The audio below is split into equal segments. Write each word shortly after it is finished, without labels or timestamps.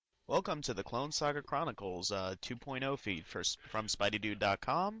Welcome to the Clone Saga Chronicles 2.0 feed from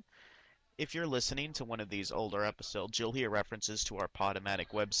SpideyDude.com. If you're listening to one of these older episodes, you'll hear references to our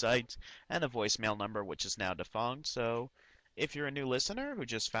Podomatic website and a voicemail number which is now defunct. So if you're a new listener who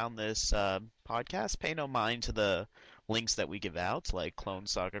just found this podcast, pay no mind to the links that we give out, like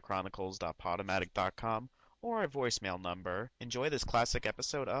clonesagachronicles.podomatic.com or our voicemail number. Enjoy this classic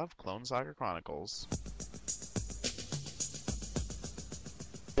episode of Clone Saga Chronicles.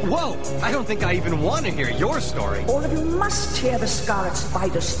 Whoa! I don't think I even want to hear your story. All of you must hear the Scarlet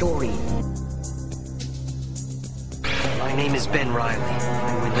Spider story. My name is Ben Reilly.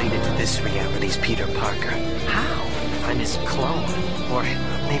 I'm related to this reality's Peter Parker. How? I'm his clone. Or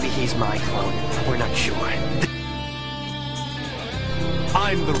maybe he's my clone. We're not sure.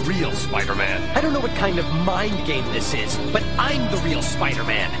 I'm the real Spider-Man. I don't know what kind of mind game this is, but I'm the real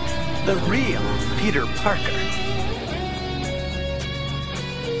Spider-Man. The real Peter Parker.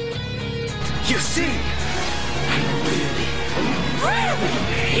 You see, I'm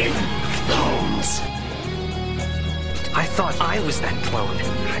really in clones. I thought I was that clone.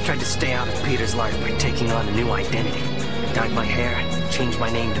 I tried to stay out of Peter's life by taking on a new identity. Dyed my hair, changed my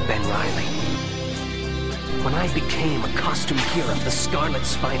name to Ben Reilly. When I became a costume hero, the Scarlet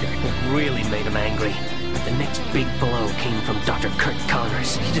Spider, it really made him angry. But the next big blow came from Dr. Kurt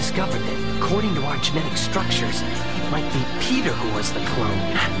Connors. He discovered that, according to our genetic structures, it might be Peter who was the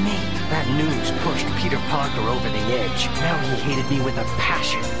clone, not me. That news pushed Peter Parker over the edge. Now he hated me with a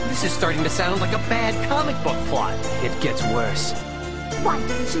passion. This is starting to sound like a bad comic book plot. It gets worse. Why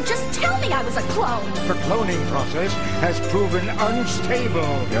didn't you just tell me I was a clone? The cloning process has proven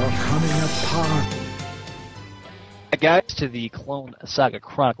unstable. You're coming apart. Hi guys, to the Clone Saga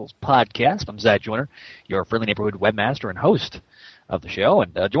Chronicles podcast. I'm Zach Joyner, your friendly neighborhood webmaster and host of the show.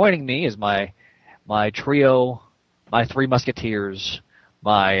 And joining me is my trio, my three musketeers,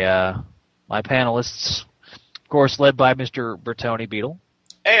 my panelists, of course, led by Mr. Bertoni Beetle,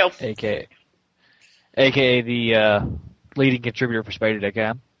 aka the leading contributor for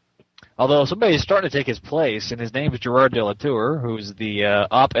Spidey.com. Although somebody's starting to take his place, and his name is Gerard De La Tour, who's the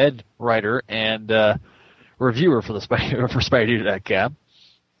op-ed writer and reviewer for Spidey.com.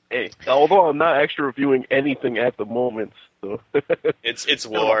 Hey, although I'm not actually reviewing anything at the moment, so it's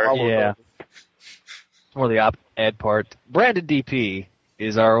war. Yeah, it's more the op-ed part. Brandon DP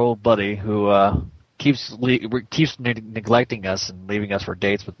is our old buddy who keeps neglecting us and leaving us for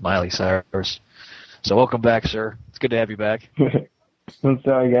dates with Miley Cyrus. So welcome back, sir. It's good to have you back. I'm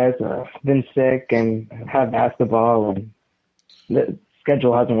sorry, guys. I've been sick and had basketball, and the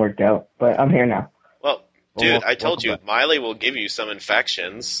schedule hasn't worked out, but I'm here now. Well, dude, I told you, Miley will give you some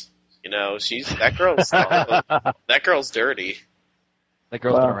infections. You know, that girl's dirty. That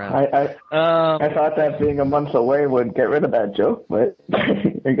girl's been around. I thought that being a month away would get rid of that joke, but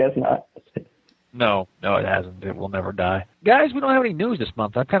I guess not. No, it hasn't. It will never die. Guys, we don't have any news this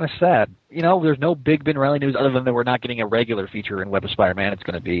month. I'm kind of sad. You know, there's no big Ben Reilly news other than that we're not getting a regular feature in Web of Spider-Man. It's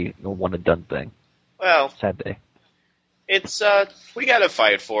going to be a one-and-done thing. Well, sad day. It's we got to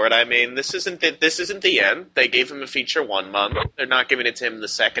fight for it. I mean, this isn't the end. They gave him a feature 1 month. They're not giving it to him the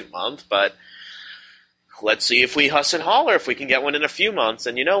second month, but let's see if we huss and holler if we can get one in a few months.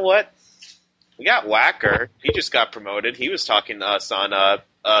 And you know what? We got Whacker. He just got promoted. He was talking to us on the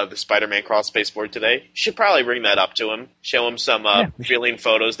Spider-Man Crawl Space board today. Should probably bring that up to him. Show him some feeling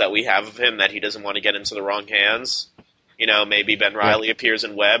photos that we have of him that he doesn't want to get into the wrong hands. You know, maybe Ben Reilly appears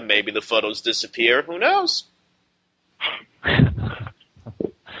in Web. Maybe the photos disappear. Who knows?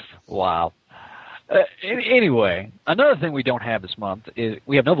 Wow. Anyway, another thing we don't have this month is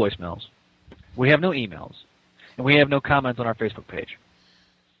we have no voicemails, we have no emails, and we have no comments on our Facebook page.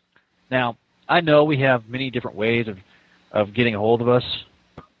 Now, I know we have many different ways of getting a hold of us,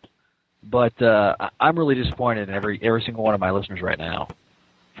 but I'm really disappointed in every single one of my listeners right now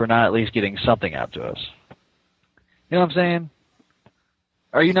for not at least getting something out to us. You know what I'm saying?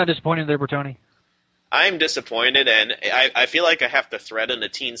 Are you not disappointed there, Bertoni? I'm disappointed, and I feel like I have to threaten a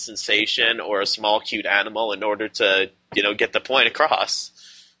teen sensation or a small, cute animal in order to, get the point across.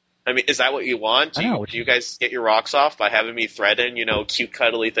 I mean, is that what you want? Do you guys get your rocks off by having me threaten, cute,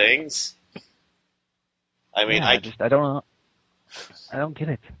 cuddly things? I mean, I don't get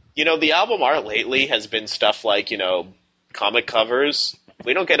it. The album art lately has been stuff like, comic covers.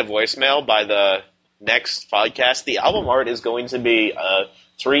 We don't get a voicemail by the next podcast. The album art is going to be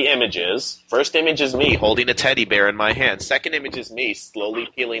 3 images. First image is me holding a teddy bear in my hand. Second image is me slowly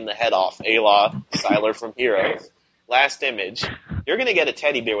peeling the head off Ayla Siler from Heroes. Last image, you're going to get a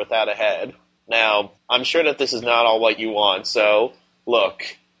teddy bear without a head. Now, I'm sure that this is not all what you want, so look,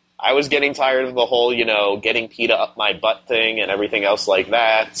 I was getting tired of the whole, getting PETA up my butt thing and everything else like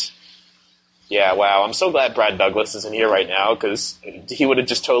that. Yeah, wow. I'm so glad Brad Douglas isn't here right now, because he would have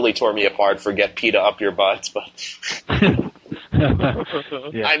just totally tore me apart for get PETA up your butts. But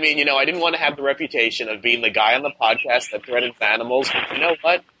Yeah. I mean, I didn't want to have the reputation of being the guy on the podcast that threatens animals. But you know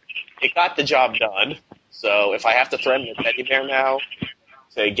what? It got the job done. So if I have to threaten a teddy bear now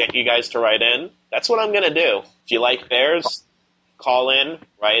to get you guys to write in, that's what I'm going to do. If you like bears, call in,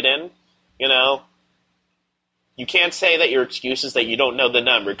 write in. You can't say that your excuse is that you don't know the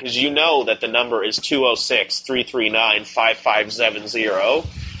number, because you know that the number is 206-339-5570.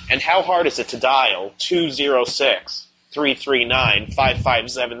 And how hard is it to dial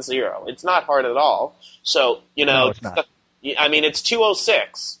 206-339-5570? It's not hard at all. So, No, it's not. I mean, it's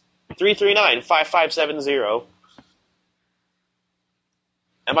 206-339-5570.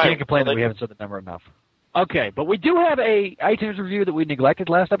 I can't complain that we haven't said the number enough. Okay, but we do have a iTunes review that we neglected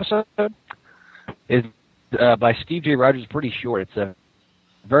last episode. It's by Steve J. Rogers. Pretty short. It's a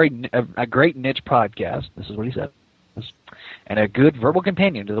great niche podcast. This is what he said, and a good verbal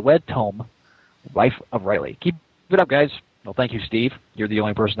companion to the web tome, Life of Riley. Keep it up, guys. Well, thank you, Steve. You're the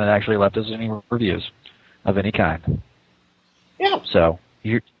only person that actually left us any reviews of any kind. Yeah. So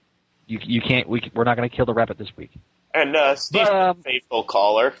you can't. We're not going to kill the rabbit this week. And Steve's a faithful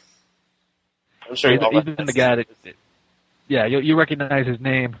caller. I'm sure he's been the guy that. Yeah, you recognize his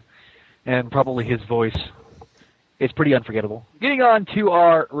name and probably his voice. It's pretty unforgettable. Getting on to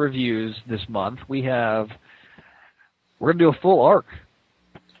our reviews this month, we're going to do a full arc.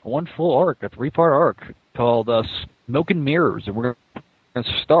 One full arc, a 3-part arc called Smoke and Mirrors, and we're going to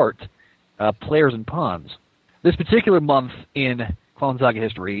start Players and Pawns. This particular month in Clone Saga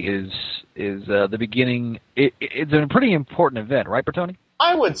history is the beginning. It's a pretty important event, right, Bertoni?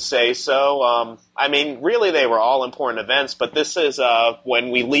 I would say so. I mean, really, they were all important events, but this is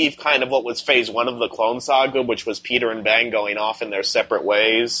when we leave kind of what was Phase 1 of the Clone Saga, which was Peter and Ben going off in their separate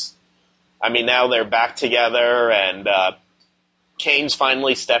ways. I mean, now they're back together, and Kane's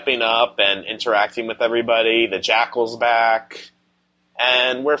finally stepping up and interacting with everybody. The Jackal's back.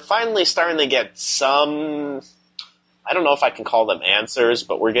 And we're finally starting to get some, I don't know if I can call them answers,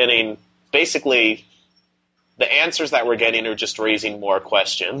 but we're getting, basically, the answers that we're getting are just raising more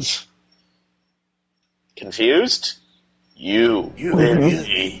questions. Confused? You will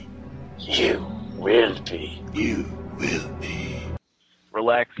be. You will be. You will be.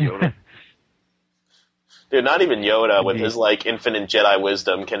 Relax, Yoda. Dude, not even Yoda with his, infinite Jedi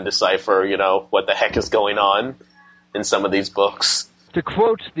wisdom can decipher, what the heck is going on in some of these books. To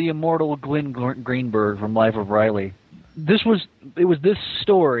quote the immortal Glenn Greenberg from Life of Riley, it was this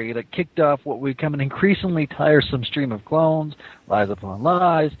story that kicked off what would become an increasingly tiresome stream of clones, lies upon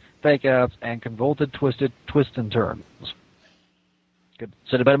lies, fake-outs, and convoluted, twisted twists and turns.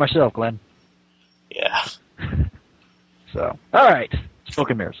 Said it better myself, Glenn. Yeah. So, all right, Smoke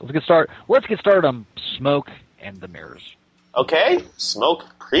and Mirrors. Let's get started on Smoke and the Mirrors. Okay, Smoke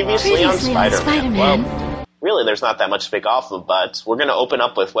previously on Spider-Man. Well, really, there's not that much to pick off of, but we're going to open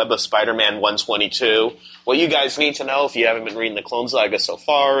up with Web of Spider-Man 122. What you guys need to know, if you haven't been reading the Clone Saga so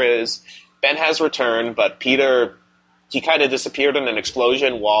far, is Ben has returned, but Peter, he kind of disappeared in an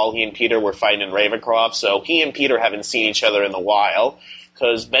explosion while he and Peter were fighting in Ravencroft, so he and Peter haven't seen each other in a while,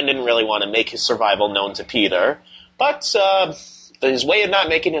 because Ben didn't really want to make his survival known to Peter. But his way of not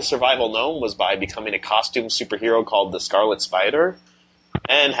making his survival known was by becoming a costume superhero called the Scarlet Spider,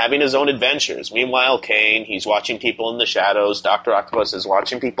 and having his own adventures. Meanwhile, Kane, he's watching people in the shadows. Dr. Octopus is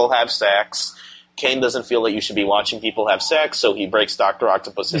watching people have sex. Kane doesn't feel that you should be watching people have sex, so he breaks Dr.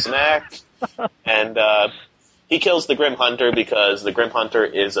 Octopus's neck. And he kills the Grim Hunter because the Grim Hunter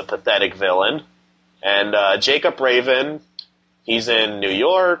is a pathetic villain. And Jacob Raven, he's in New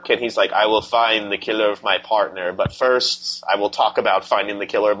York, and he's like, I will find the killer of my partner, but first I will talk about finding the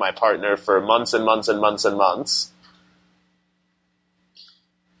killer of my partner for months and months and months and months.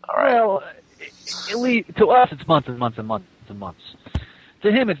 All right. Well, to us, it's months and months and months and months.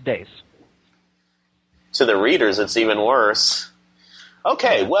 To him, it's days. To the readers, it's even worse.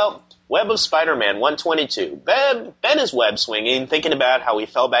 Okay, well, Web of Spider-Man 122. Ben is web-swinging, thinking about how he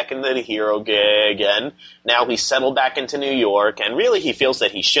fell back into the hero gig, and now he's settled back into New York, and really he feels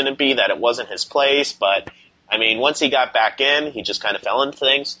that he shouldn't be, that it wasn't his place, but, I mean, once he got back in, he just kind of fell into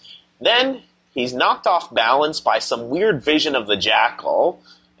things. Then he's knocked off balance by some weird vision of the Jackal.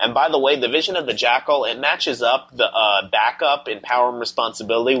 And by the way, the vision of the Jackal, it matches up the backup in Power and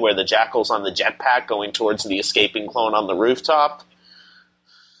Responsibility where the Jackal's on the jetpack going towards the escaping clone on the rooftop.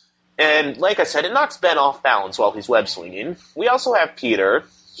 And like I said, it knocks Ben off balance while he's web-swinging. We also have Peter.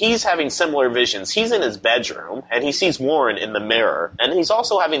 he's having similar visions. He's in his bedroom, and he sees Warren in the mirror. And he's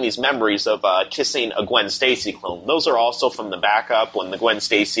also having these memories of kissing a Gwen Stacy clone. Those are also from the backup when the Gwen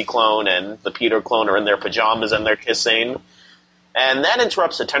Stacy clone and the Peter clone are in their pajamas and they're kissing. And that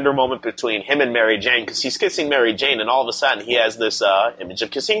interrupts a tender moment between him and Mary Jane, because he's kissing Mary Jane, and all of a sudden he has this image of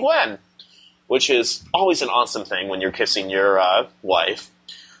kissing Gwen, which is always an awesome thing when you're kissing your wife.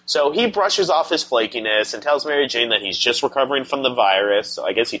 So he brushes off his flakiness and tells Mary Jane that he's just recovering from the virus. So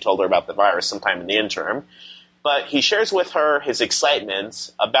I guess he told her about the virus sometime in the interim. But he shares with her his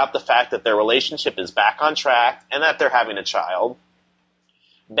excitement about the fact that their relationship is back on track and that they're having a child.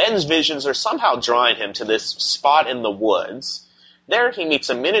 Ben's visions are somehow drawing him to this spot in the woods. There he meets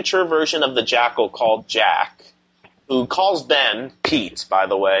a miniature version of the Jackal called Jack, who calls Ben Pete, by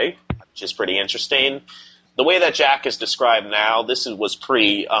the way, which is pretty interesting. The way that Jack is described now, was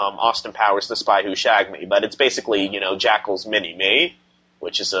pre Austin Powers, The Spy Who Shagged Me, but it's basically, Jackal's mini-me,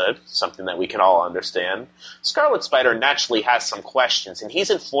 which is something that we can all understand. Scarlet Spider naturally has some questions, and he's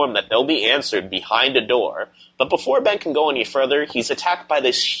informed that they'll be answered behind a door. But before Ben can go any further, he's attacked by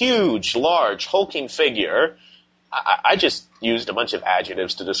this huge, large, hulking figure. I just used a bunch of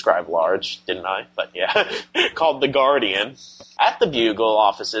adjectives to describe large, didn't I? But yeah, called the Guardian. At the Bugle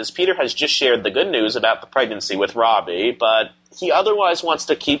offices, Peter has just shared the good news about the pregnancy with Robbie, but he otherwise wants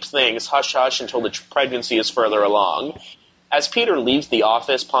to keep things hush-hush until the pregnancy is further along. As Peter leaves the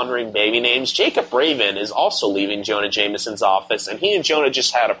office pondering baby names, Jacob Raven is also leaving Jonah Jameson's office, and he and Jonah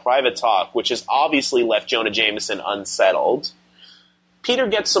just had a private talk, which has obviously left Jonah Jameson unsettled. Peter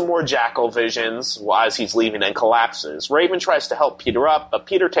gets some more Jackal visions as he's leaving and collapses. Raven tries to help Peter up, but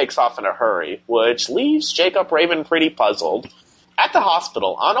Peter takes off in a hurry, which leaves Jacob Raven pretty puzzled. At the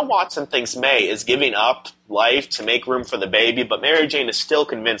hospital, Anna Watson thinks May is giving up life to make room for the baby, but Mary Jane is still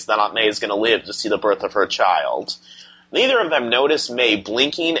convinced that Aunt May is going to live to see the birth of her child. Neither of them notice May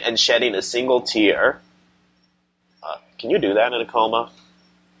blinking and shedding a single tear. Can you do that in a coma?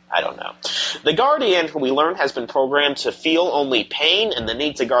 I don't know. The Guardian, who we learn has been programmed to feel only pain and the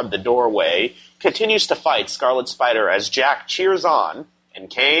need to guard the doorway, continues to fight Scarlet Spider as Jack cheers on, and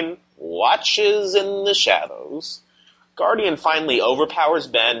Kane watches in the shadows. Guardian finally overpowers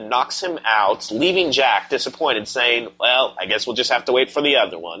Ben, knocks him out, leaving Jack disappointed, saying, well, I guess we'll just have to wait for the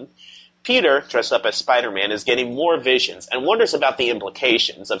other one. Peter, dressed up as Spider-Man, is getting more visions and wonders about the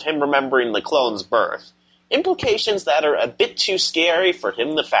implications of him remembering the clone's birth. Implications that are a bit too scary for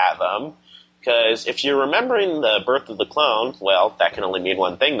him to fathom, because if you're remembering the birth of the clone, well, that can only mean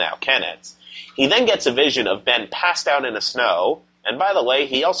one thing now, can it? He then gets a vision of Ben passed out in the snow, and by the way,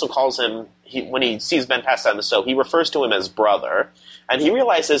 he also calls him, when he sees Ben passed out in the snow, he refers to him as brother, and he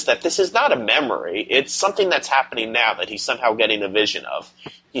realizes that this is not a memory, it's something that's happening now that he's somehow getting a vision of.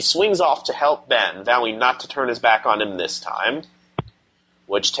 He swings off to help Ben, vowing not to turn his back on him this time.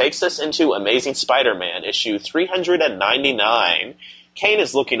 Which takes us into Amazing Spider-Man, issue 399. Kane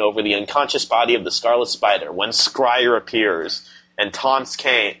is looking over the unconscious body of the Scarlet Spider when Scryer appears and taunts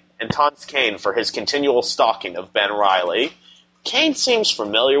Kane for his continual stalking of Ben Reilly. Kane seems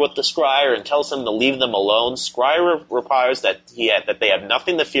familiar with the Scryer and tells him to leave them alone. Scryer replies that they have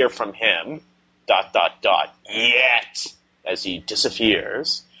nothing to fear from him, ... yet, as he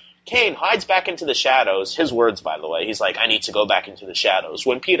disappears. Kane hides back into the shadows, his words, by the way. He's like, I need to go back into the shadows,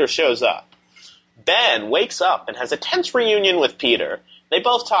 when Peter shows up. Ben wakes up and has a tense reunion with Peter. They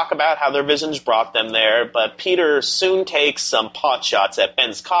both talk about how their visions brought them there, but Peter soon takes some pot shots at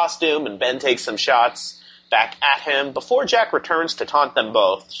Ben's costume, and Ben takes some shots back at him before Jack returns to taunt them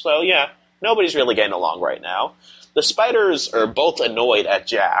both. So, yeah, nobody's really getting along right now. The Spiders are both annoyed at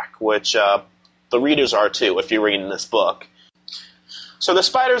Jack, which the readers are too, if you're reading this book. So the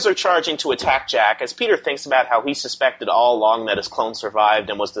Spiders are charging to attack Jack as Peter thinks about how he suspected all along that his clone survived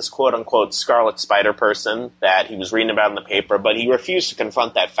and was this quote-unquote Scarlet Spider person that he was reading about in the paper, but he refused to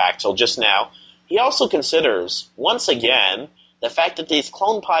confront that fact till just now. He also considers, once again, the fact that these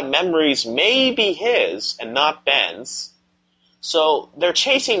clone pod memories may be his and not Ben's. So they're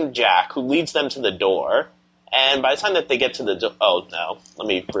chasing Jack, who leads them to the door, and by the time that they get to the door... Oh, no, let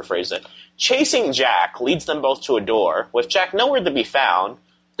me rephrase it. Chasing Jack leads them both to a door. With Jack nowhere to be found,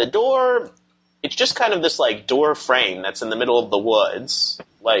 the door, it's just kind of this, door frame that's in the middle of the woods.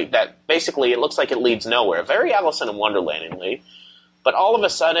 That basically, it looks like it leads nowhere. Very Alice in Wonderland-ly. But all of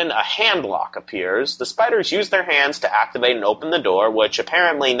a sudden, a hand lock appears. The Spiders use their hands to activate and open the door, which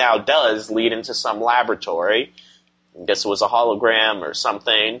apparently now does lead into some laboratory. I guess it was a hologram or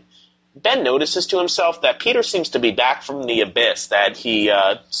something. Ben notices to himself that Peter seems to be back from the abyss that he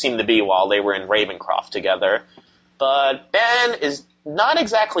seemed to be while they were in Ravencroft together. But Ben is not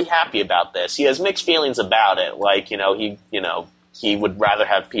exactly happy about this. He has mixed feelings about it. he would rather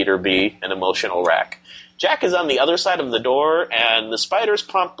have Peter be an emotional wreck. Jack is on the other side of the door, and the spiders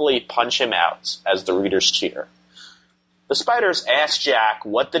promptly punch him out as the readers cheer. The spiders ask Jack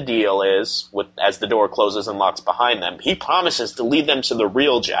what the deal is as the door closes and locks behind them. He promises to lead them to the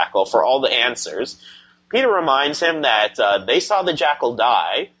real Jackal for all the answers. Peter reminds him that they saw the Jackal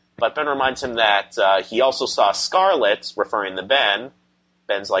die, but Ben reminds him that he also saw Scarlet, referring to Ben.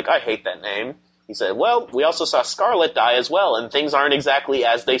 Ben's like, I hate that name. He said, well, we also saw Scarlet die as well, and things aren't exactly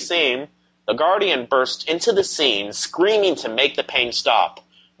as they seem. The Guardian burst into the scene, screaming to make the pain stop,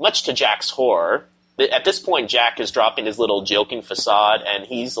 much to Jack's horror. At this point, Jack is dropping his little joking facade, and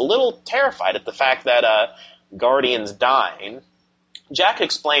he's a little terrified at the fact that Guardian's dying. Jack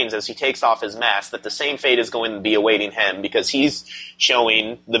explains as he takes off his mask that the same fate is going to be awaiting him because he's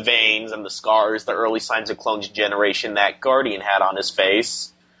showing the veins and the scars, the early signs of clone degeneration that Guardian had on his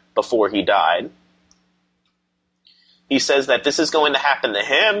face before he died. He says that this is going to happen to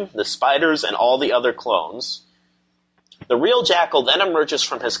him, the spiders, and all the other clones. The real Jackal then emerges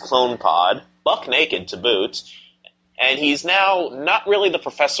from his clone pod, buck naked to boot, and he's now not really the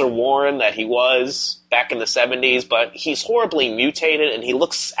Professor Warren that he was back in the 70s, but he's horribly mutated, and he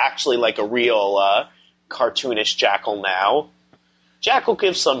looks actually like a real cartoonish Jackal now. Jackal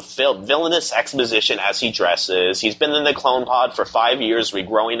gives some villainous exposition as he dresses. He's been in the clone pod for 5 years,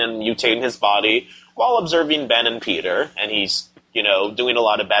 regrowing and mutating his body, while observing Ben and Peter, and he's, doing a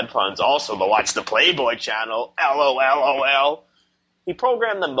lot of bad puns also to watch the Playboy channel, LOL. He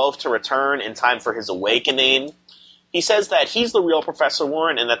programmed them both to return in time for his awakening. He says that he's the real Professor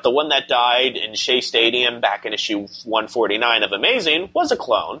Warren and that the one that died in Shea Stadium back in issue 149 of Amazing was a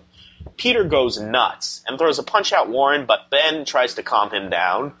clone. Peter goes nuts and throws a punch at Warren, but Ben tries to calm him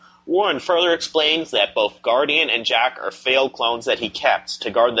down. Warren further explains that both Guardian and Jack are failed clones that he kept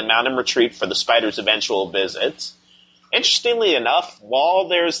to guard the mountain retreat for the spider's eventual visit. Interestingly enough, while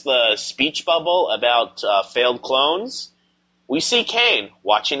there's the speech bubble about failed clones, we see Kane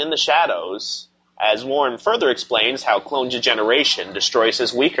watching in the shadows, as Warren further explains how clone degeneration destroys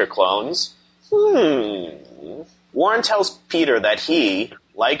his weaker clones. Warren tells Peter that he,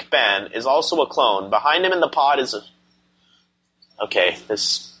 like Ben, is also a clone. Behind him in the pod is a... Okay,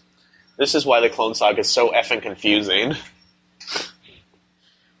 this is why the Clone Saga is so effing confusing.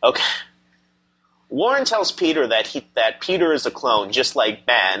 Okay. Warren tells Peter that Peter is a clone, just like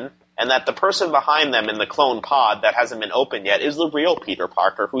Ben, and that the person behind them in the clone pod that hasn't been opened yet is the real Peter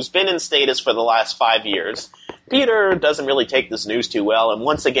Parker, who's been in status for the last 5 years. Peter doesn't really take this news too well, and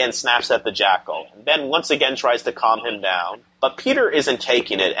once again snaps at the Jackal. Ben once again tries to calm him down, but Peter isn't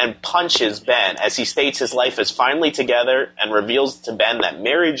taking it and punches Ben as he states his life is finally together and reveals to Ben that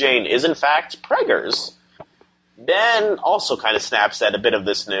Mary Jane is in fact preggers. Ben also kind of snaps at a bit of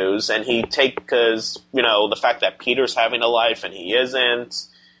this news, and because, the fact that Peter's having a life and he isn't,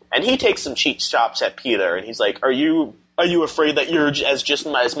 and he takes some cheap shots at Peter, and he's like, are you afraid that you're just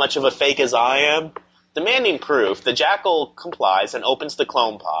as much of a fake as I am? Demanding proof, the Jackal complies and opens the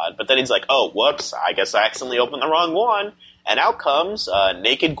clone pod, but then he's like, oh, whoops, I guess I accidentally opened the wrong one, and out comes a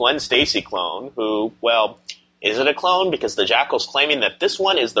naked Gwen Stacy clone, who, well, is it a clone? Because the Jackal's claiming that this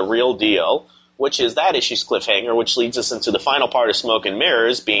one is the real deal, which is that issue's cliffhanger, which leads us into the final part of Smoke and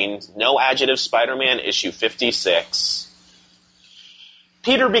Mirrors, being No Adjective Spider-Man issue 56.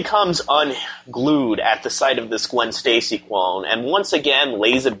 Peter becomes unglued at the sight of this Gwen Stacy clone, and once again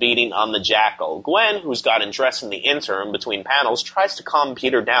lays a beating on the Jackal. Gwen, who's gotten dressed in the interim between panels, tries to calm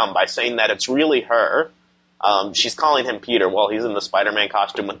Peter down by saying that it's really her. She's calling him Peter while he's in the Spider-Man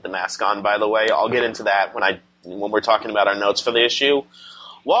costume with the mask on, by the way. I'll get into that when we're talking about our notes for the issue.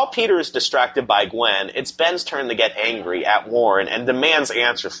 While Peter is distracted by Gwen, it's Ben's turn to get angry at Warren and demands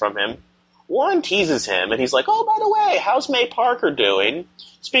answers from him. Warren teases him, and he's like, oh, by the way, how's May Parker doing?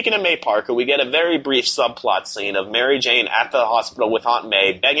 Speaking of May Parker, we get a very brief subplot scene of Mary Jane at the hospital with Aunt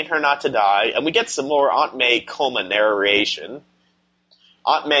May, begging her not to die, and we get some more Aunt May coma narration.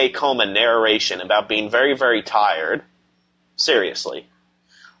 Aunt May coma narration about being very, very tired. Seriously.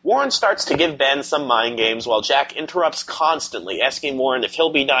 Warren starts to give Ben some mind games while Jack interrupts constantly, asking Warren if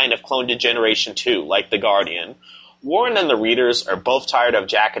he'll be dying of clone degeneration too, like the Guardian. Warren and the readers are both tired of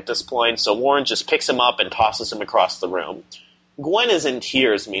Jack at this point, so Warren just picks him up and tosses him across the room. Gwen is in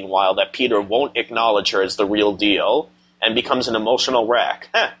tears, meanwhile, that Peter won't acknowledge her as the real deal, and becomes an emotional wreck,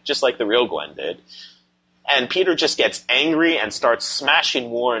 just like the real Gwen did. And Peter just gets angry and starts smashing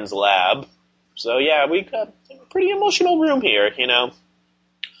Warren's lab. So yeah, we got a pretty emotional room here,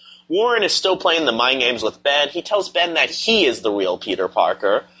 Warren is still playing the mind games with Ben. He tells Ben that he is the real Peter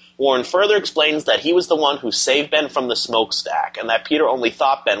Parker. Warren further explains that he was the one who saved Ben from the smokestack, and that Peter only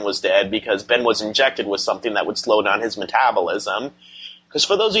thought Ben was dead because Ben was injected with something that would slow down his metabolism. Because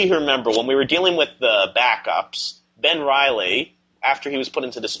for those of you who remember, when we were dealing with the backups, Ben Reilly, after he was put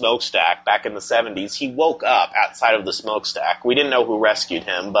into the smokestack back in the 70s, he woke up outside of the smokestack. We didn't know who rescued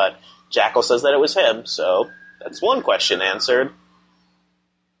him, but Jackal says that it was him, so that's one question answered.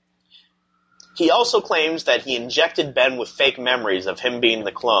 He also claims that he injected Ben with fake memories of him being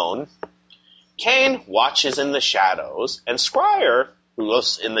the clone. Kane watches in the shadows, and Scryer, who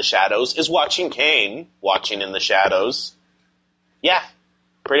was in the shadows, is watching Kane watching in the shadows. Yeah,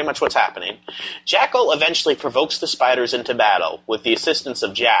 pretty much what's happening. Jackal eventually provokes the spiders into battle with the assistance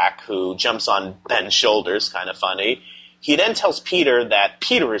of Jack, who jumps on Ben's shoulders, kind of funny. He then tells Peter that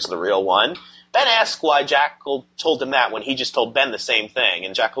Peter is the real one. Ben asks why Jackal told him that when he just told Ben the same thing,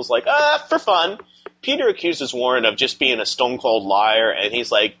 and Jackal's like, for fun. Peter accuses Warren of just being a stone-cold liar, and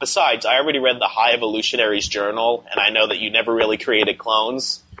he's like, besides, I already read the High Evolutionary's journal, and I know that you never really created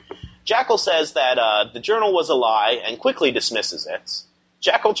clones. Jackal says that the journal was a lie, and quickly dismisses it.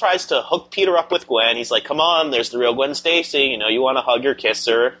 Jackal tries to hook Peter up with Gwen. He's like, come on, there's the real Gwen Stacy, you want to hug her, kiss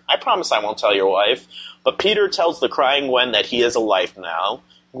her. I promise I won't tell your wife. But Peter tells the crying Gwen that he is alive now.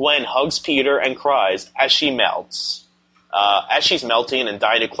 Gwen hugs Peter and cries as she melts. As she's melting and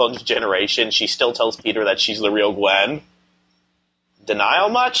dying of clone degeneration, she still tells Peter that she's the real Gwen. Denial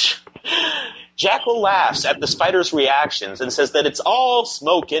much? Jackal laughs at the spiders' reactions and says that it's all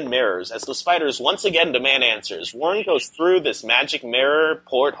smoke and mirrors, as the spiders once again demand answers. Warren goes through this magic mirror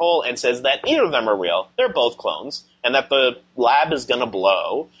porthole and says that neither of them are real. They're both clones, and that the lab is gonna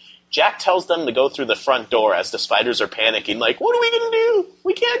blow. Jack tells them to go through the front door as the spiders are panicking, like, what are we going to do?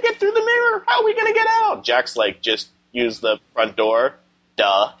 We can't get through the mirror. How are we going to get out? Jack's like, just use the front door.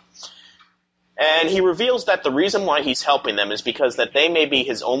 Duh. And he reveals that the reason why he's helping them is because that they may be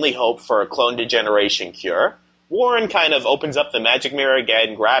his only hope for a clone degeneration cure. Warren kind of opens up the magic mirror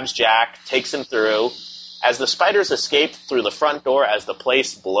again, grabs Jack, takes him through, as the spiders escape through the front door as the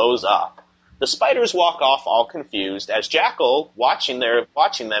place blows up. The spiders walk off all confused, as Jackal, watching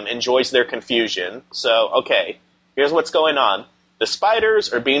them, enjoys their confusion. So, okay, here's what's going on. The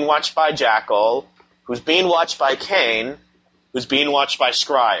spiders are being watched by Jackal, who's being watched by Kane, who's being watched by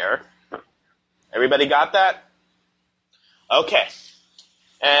Scryer. Everybody got that? Okay.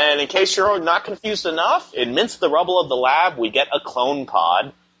 And in case you're not confused enough, amidst the rubble of the lab, we get a clone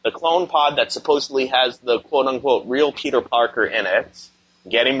pod. The clone pod that supposedly has the quote-unquote real Peter Parker in it.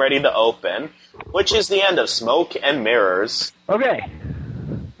 Getting ready to open, which is the end of Smoke and Mirrors. Okay.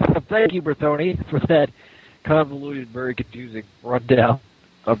 Thank you, Bertoni, for that convoluted, very confusing rundown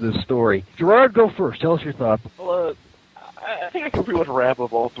of this story. Gerard, go first. Tell us your thoughts. Well, I think I can pretty much wrap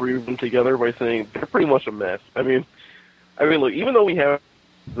up all three of them together by saying they're pretty much a mess. I mean, look, even though we have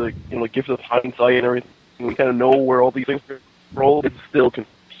the gift of hindsight and everything, we kind of know where all these things are rolled, it's still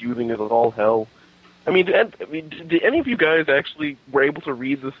confusing as all hell. I mean, did any of you guys actually were able to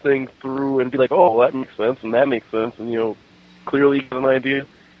read this thing through and be like, oh, that makes sense, and that makes sense, and, clearly get an idea?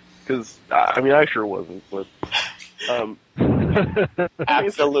 Because, I sure wasn't, but...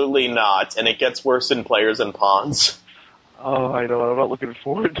 Absolutely not, and it gets worse in Players and Pawns. Oh, I know, I'm not looking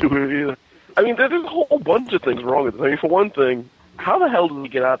forward to it either. I mean, there's a whole bunch of things wrong with this. I mean, for one thing, how the hell did we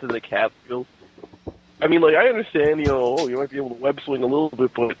get out to the Catskills? I mean, I understand, you might be able to web swing a little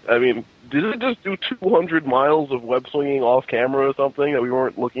bit, but, did it just do 200 miles of web swinging off camera or something that we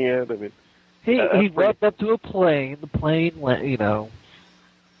weren't looking at? I mean, he walked up to a plane. The plane went, plane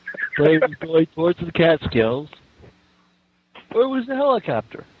was going towards the Catskills. Or it was the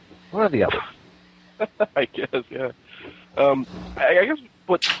helicopter. One or the other. I guess, yeah. I guess,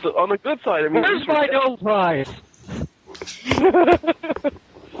 but on the good side, where's my Nobel Prize?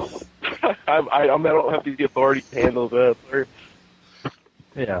 I don't have the authority to handle that. Sorry.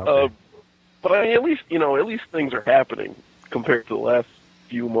 Yeah. Okay. But at least things are happening compared to the last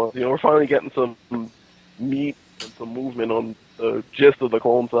few months. We're finally getting some meat and some movement on the gist of the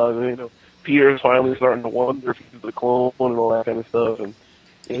clone side. Peter's finally starting to wonder if he's the clone and all that kind of stuff. And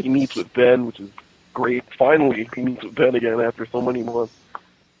he meets with Ben, which is great. Finally, he meets with Ben again after so many months.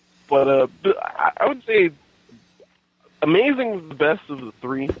 But I would say Amazing was the best of the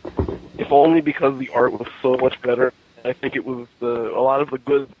three, if only because the art was so much better. I think it was a lot of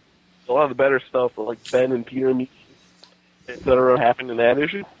the better stuff, like Ben and Peter meet, etc., happened in that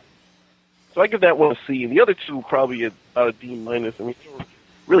issue. So I give that one a C, and the other two probably about a D-. I mean, they were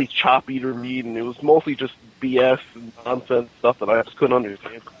really choppy to read, and it was mostly just BS and nonsense stuff that I just couldn't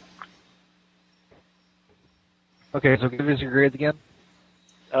understand. Okay, so give us your grades again.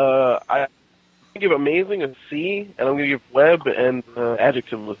 I give Amazing a C, and I'm going to give Web and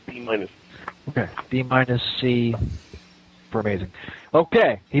Adjective a C-. Okay, B-C for Amazing.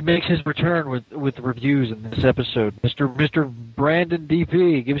 Okay, he makes his return with reviews in this episode. Mr. Brandon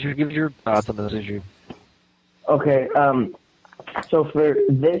DP, give us your thoughts on this issue. Okay, so for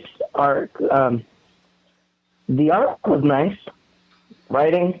this arc, the art was nice.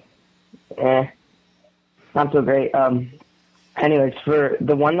 Writing, not so great. Anyways, for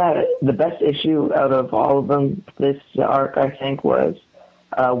the best issue out of all of them, this arc, I think, was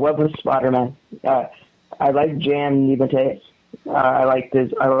Web with Spider-Man. I like Jan DeMatteis. I like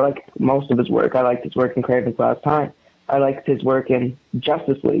most of his work. I liked his work in Kraven's Last Time. I liked his work in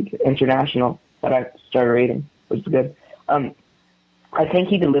Justice League International that I started reading, which was good. I think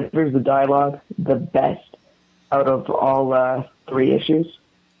he delivers the dialogue the best out of all 3 issues,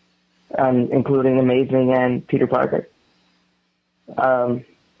 including Amazing and Peter Parker. Right.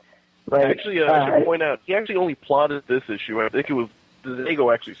 Actually, I should point out, he actually only plotted this issue. I think it was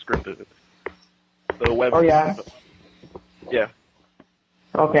Diego actually scripted it. The Web. Oh, yeah? Yeah.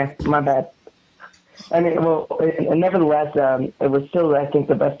 Okay, my bad. I mean, well, nevertheless, it was still, I think,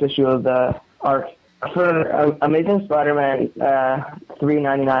 the best issue of the arc. For Amazing Spider-Man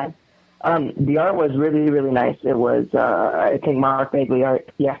 399, the art was really, really nice. It was, I think, Mark Bagley art.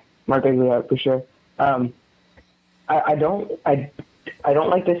 Yeah, Mark Bagley art for sure. I don't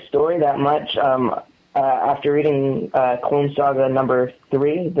like this story that much. After reading Clone Saga number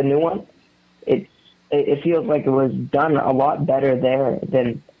 3, the new one, it feels like it was done a lot better there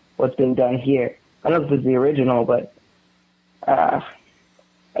than what's being done here. I don't know if it's the original, but I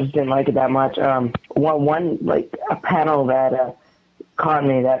just didn't like it that much. One like a panel that caught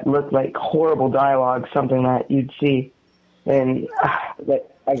me that looked like horrible dialogue, something that you'd see in,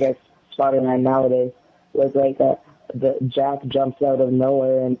 I guess, Spider-Man nowadays, was like the Jack jumps out of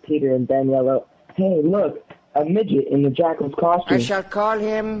nowhere and Peter and Ben yell out, "Hey, look, a midget in the Jackal's costume." I shall call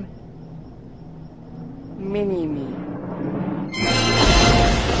him Mini-Me.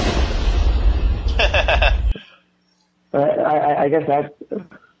 I guess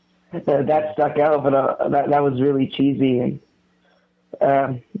that stuck out, but that was really cheesy.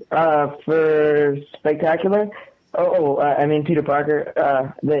 And for Spectacular, I mean Peter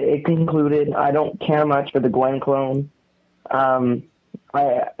Parker, it concluded. I don't care much for the Gwen clone. Didn't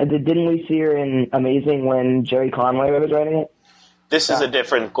we see her in Amazing when Jerry Conway was writing it? This is a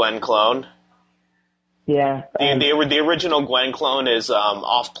different Gwen clone. Yeah. The original Gwen clone is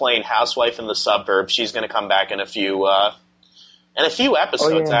off playing housewife in the suburbs. She's going to come back in a few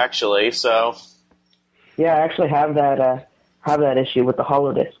episodes, actually. So. Yeah, I actually have that issue with the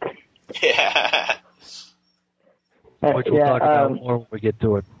holodisc. Yeah. Which we'll talk about more when we get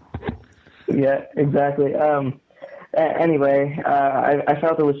to it. Yeah, exactly. Anyway, I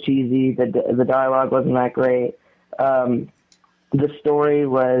felt it was cheesy. The dialogue wasn't that great. The story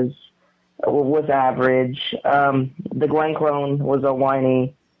was average. The Gwen clone was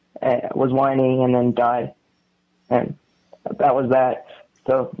whiny and then died, and that was that.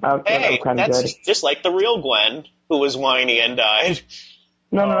 So that was kind of good. Just like the real Gwen, who was whiny and died.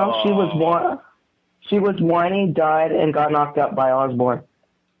 No, she was whiny, died, and got knocked up by Osborn.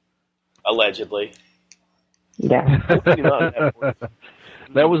 Allegedly. Yeah.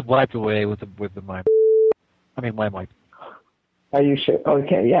 That was wiped away with the mic. I mean, my mic. Are you sure?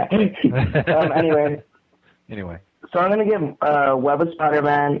 Okay, yeah. Anyway. So I'm going to give Web of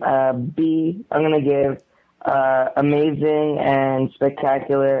Spider-Man B. I'm going to give Amazing and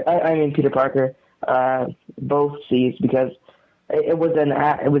Spectacular. I mean Peter Parker. Both C's because it was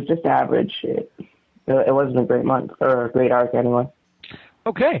just average. It wasn't a great month or a great arc anyway.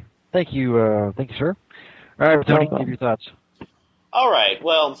 Okay. Thank you, sir. All right, Tony, give your thoughts. All right.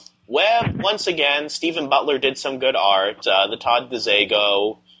 Well, Webb, once again, Stephen Butler did some good art. The Todd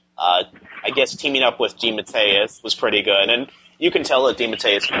DeZago, I guess teaming up with DeMatteis was pretty good. And you can tell that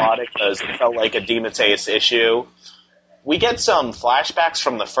DeMatteis plotted because it felt like a DeMatteis issue. We get some flashbacks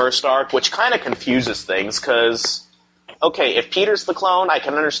from the first arc, which kind of confuses things because, okay, if Peter's the clone, I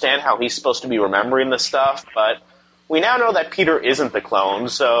can understand how he's supposed to be remembering this stuff, but we now know that Peter isn't the clone,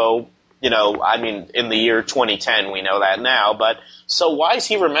 so, I mean, in the year 2010, we know that now, but so why is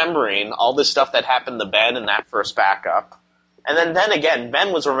he remembering all this stuff that happened to Ben in that first backup? And then again,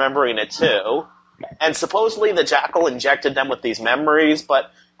 Ben was remembering it too, and supposedly the Jackal injected them with these memories,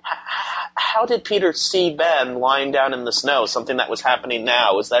 but how did Peter see Ben lying down in the snow, something that was happening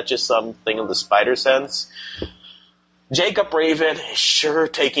now? Is that just something of the spider sense? Jacob Raven is sure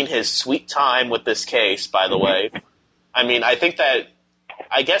taking his sweet time with this case, by the way. I mean, I think that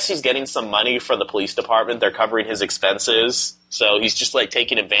I guess he's getting some money for the police department. They're covering his expenses. So he's just, like,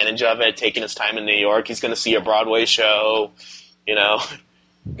 taking advantage of it, taking his time in New York. He's going to see a Broadway show, you know,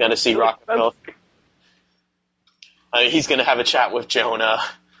 going to see Rockefeller. He's going to have a chat with Jonah.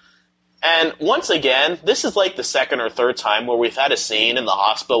 And once again, this is like the second or third time where we've had a scene in the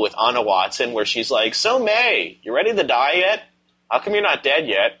hospital with Anna Watson where she's like, "So, May, you ready to die yet? How come you're not dead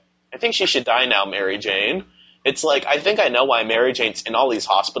yet? I think she should die now, Mary Jane." It's like, I think I know why Mary Jane's in all these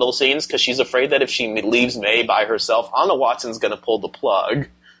hospital scenes, because she's afraid that if she leaves May by herself, Anna Watson's going to pull the plug.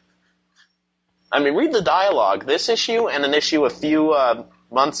 I mean, read the dialogue. This issue and an issue a few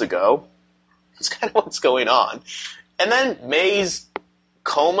months ago. It's kind of what's going on. And then May's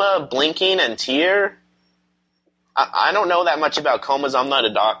coma, blinking, and tear. I don't know that much about comas. I'm not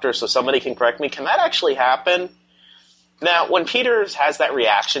a doctor, so somebody can correct me. Can that actually happen? Now, when Peters has that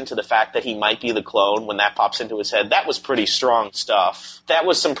reaction to the fact that he might be the clone, when that pops into his head, that was pretty strong stuff. That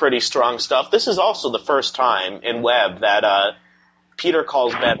was some pretty strong stuff. This is also the first time in Web that Peter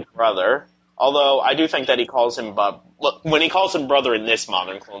calls Ben brother, although I do think that he calls him when he calls him brother in this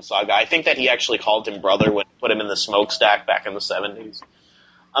Modern Clone Saga, I think that he actually called him brother when he put him in the smokestack back in the 70s.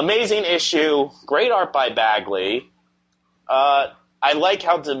 Amazing issue. Great art by Bagley. I like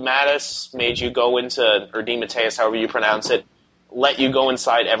how DeMatteis made you go into, or DeMatteis, however you pronounce it, let you go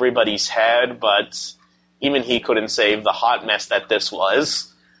inside everybody's head, but even he couldn't save the hot mess that this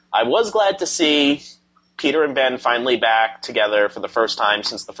was. I was glad to see Peter and Ben finally back together for the first time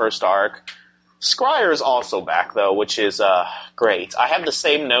since the first arc. Scryer's also back, though, which is great. I have the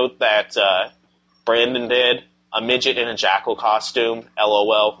same note that Brandon did. A midget in a jackal costume,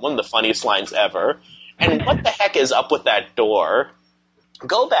 LOL. One of the funniest lines ever. And what the heck is up with that door?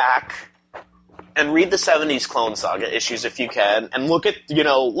 Go back and read the 70s Clone Saga issues if you can, and look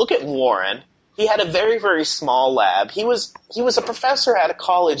at Warren. He had a very, very small lab. He was a professor at a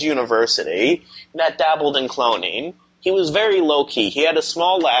college university that dabbled in cloning. He was very low-key. He had a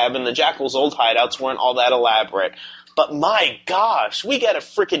small lab, and the Jackal's old hideouts weren't all that elaborate. But my gosh, we get a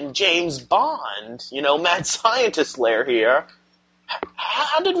freaking James Bond, mad scientist lair here.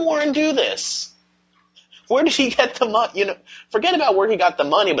 How did Warren do this? Where did he get the money? Forget about where he got the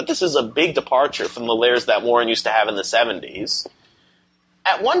money, but this is a big departure from the lairs that Warren used to have in the 70s.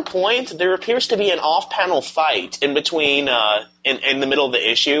 At one point, there appears to be an off-panel fight in between, in the middle of the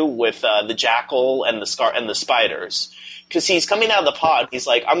issue with the Jackal and the spiders. Because he's coming out of the pod, he's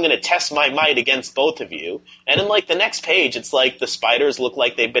like, "I'm going to test my might against both of you." And in, the next page, it's like the spiders look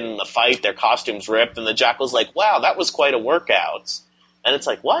like they've been in the fight, their costumes ripped, and the Jackal's like, "Wow, that was quite a workout." And it's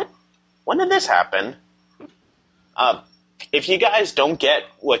like, what? When did this happen? If you guys don't get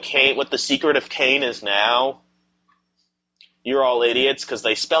what the secret of Kane is now, you're all idiots, because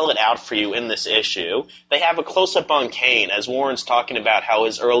they spell it out for you in this issue. They have a close-up on Kane as Warren's talking about how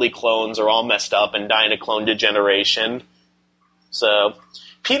his early clones are all messed up and dying of clone degeneration. So,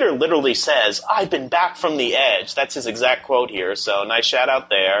 Peter literally says, "I've been back from the edge." That's his exact quote here, so nice shout-out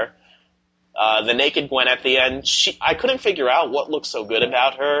there. The naked Gwen at the end, I couldn't figure out what looks so good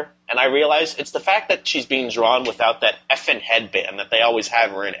about her, and I realized it's the fact that she's being drawn without that effing headband that they always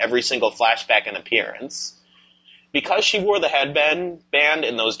have her in every single flashback and appearance. Because she wore the headband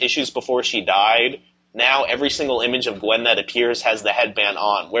in those issues before she died, now every single image of Gwen that appears has the headband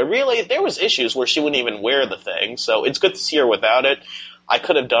on, where really there was issues where she wouldn't even wear the thing, so it's good to see her without it. I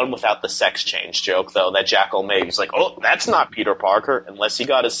could have done without the sex change joke, though, that Jackal made. He's like, "Oh, that's not Peter Parker, unless he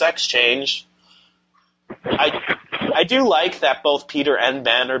got a sex change." I do like that both Peter and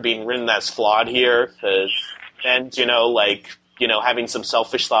Ben are being written as flawed here, because Ben's, having some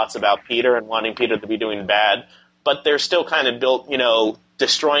selfish thoughts about Peter and wanting Peter to be doing bad, but they're still kind of built,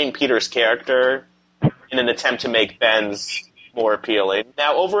 destroying Peter's character in an attempt to make Ben's more appealing.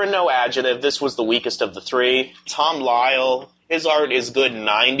 Now, over in No Adjective, this was the weakest of the three. Tom Lyle, his art is good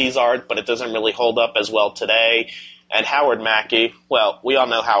 90s art, but it doesn't really hold up as well today. And Howard Mackey, well, we all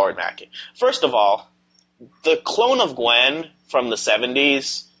know Howard Mackey. First of all, the clone of Gwen from the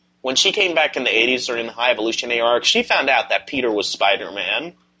 70s, when she came back in the 80s during the High Evolutionary arc, she found out that Peter was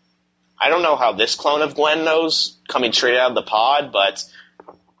Spider-Man. I don't know how this clone of Gwen knows, coming straight out of the pod, but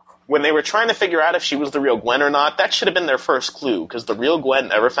when they were trying to figure out if she was the real Gwen or not, that should have been their first clue, because the real Gwen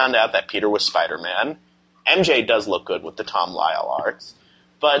never found out that Peter was Spider-Man. MJ does look good with the Tom Lyle art.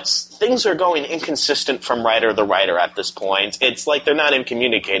 But things are going inconsistent from writer to writer at this point. It's like they're not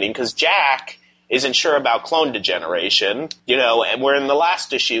communicating, because Jack isn't sure about clone degeneration, and where in the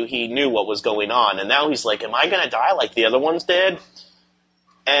last issue he knew what was going on, and now he's like, am I going to die like the other ones did?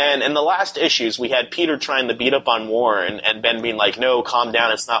 And in the last issues, we had Peter trying to beat up on Warren, and Ben being like, no, calm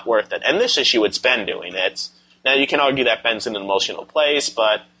down, it's not worth it. And this issue, it's Ben doing it. Now, you can argue that Ben's in an emotional place,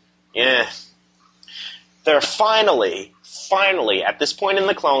 but, yeah. They're finally, at this point in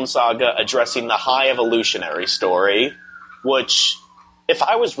the Clone Saga, addressing the High Evolutionary story, which, if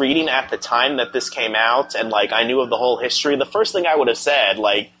I was reading at the time that this came out, and, like, I knew of the whole history, the first thing I would have said,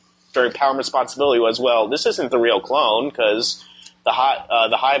 like, during Power and Responsibility was, well, this isn't the real clone, because the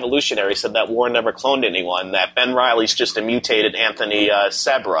High Evolutionary said that Warren never cloned anyone, that Ben Reilly's just a mutated Anthony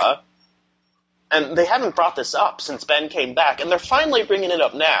Sebra. And they haven't brought this up since Ben came back, and they're finally bringing it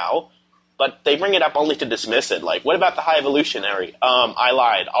up now, but they bring it up only to dismiss it. Like, what about the High Evolutionary? I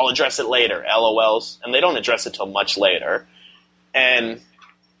lied. I'll address it later. LOLs. And they don't address it till much later. And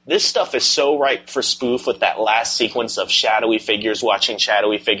this stuff is so ripe for spoof with that last sequence of shadowy figures watching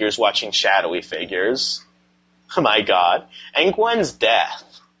shadowy figures watching shadowy figures. Oh my god. And Gwen's death.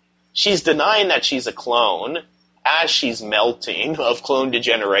 She's denying that she's a clone as she's melting of clone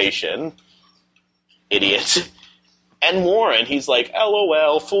degeneration. Idiot. And Warren, he's like,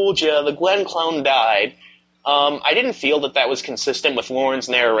 LOL, fooled ya, the Gwen clone died. I didn't feel that was consistent with Warren's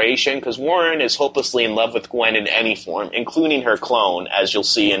narration, because Warren is hopelessly in love with Gwen in any form, including her clone, as you'll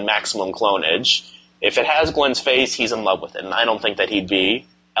see in Maximum Clonage. If it has Gwen's face, he's in love with it, and I don't think that he'd be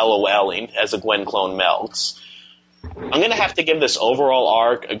LOLing as a Gwen clone melts. I'm going to have to give this overall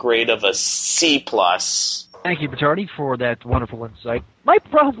arc a grade of a C+. Thank you, Bertardi, for that wonderful insight. My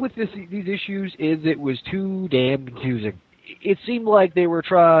problem with these issues is it was too damn confusing. It seemed like they were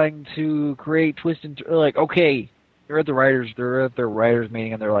trying to create twists and like, okay, they're at their writers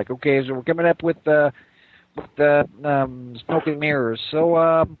meeting, and they're like, okay, so we're coming up with smoking mirrors.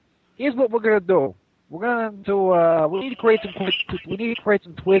 So here's what we're gonna do. We need to create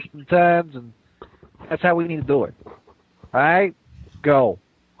some twists and turns, and that's how we need to do it. All right, go.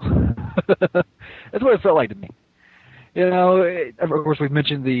 That's what it felt like to me. You know, of course, we've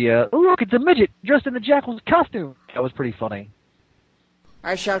mentioned the, look, it's a midget dressed in the Jackal's costume. That was pretty funny.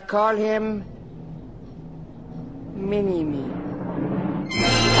 I shall call him Mini-Me.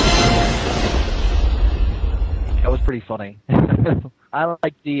 That was pretty funny. I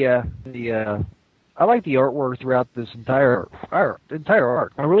like the artwork throughout this entire arc.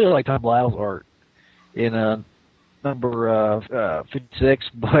 I really like Tom Lyle's art in number 56,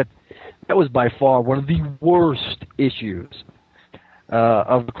 but that was by far one of the worst issues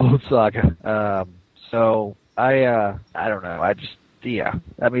of the Clone Saga. So I don't know. I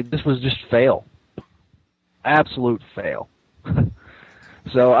mean, this was just fail, absolute fail.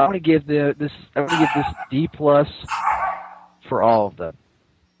 So I'm gonna give this D+ for all of them.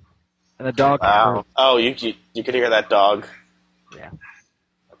 And the dog. Wow. Oh, you could hear that dog. Yeah.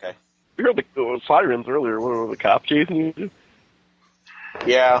 Okay. You heard the sirens earlier. What were the cops chasing you?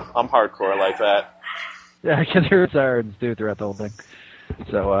 Yeah, I'm hardcore like that. Yeah, I can hear sirens too throughout the whole thing.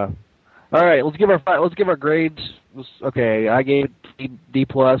 So, all right, let's give our grades. Okay, I gave D+, D-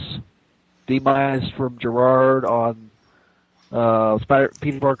 from Gerard on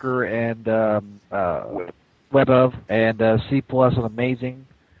Peter Parker and Web of, and C+ on Amazing.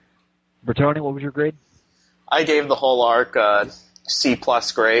 Bertoni, what was your grade? I gave the whole arc C+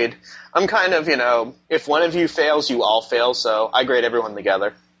 grade. I'm kind of, if one of you fails, you all fail, so I grade everyone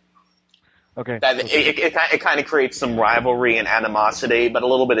together. Okay. It kind of creates some rivalry and animosity, but a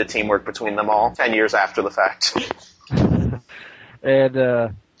little bit of teamwork between them all, 10 years after the fact. And,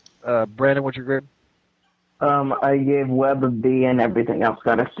 Brandon, what's your grade? I gave Web a B and everything else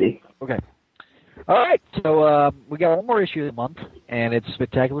got a C. Okay. All right, so we got one more issue of the month, and it's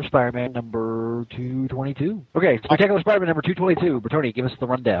Spectacular Spider-Man number 222. Okay, Spectacular Spider-Man number 222. Bertoni, give us the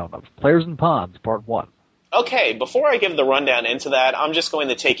rundown of Players and Pawns, Part 1. Okay, before I give the rundown into that, I'm just going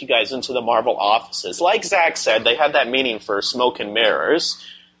to take you guys into the Marvel offices. Like Zach said, they had that meeting for Smoke and Mirrors.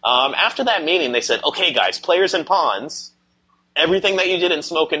 After that meeting, they said, okay, guys, Players and Pawns, everything that you did in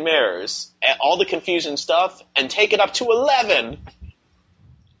Smoke and Mirrors, all the confusion stuff, and take it up to 11.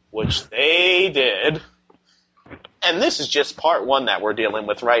 Which they did. And this is just part 1 that we're dealing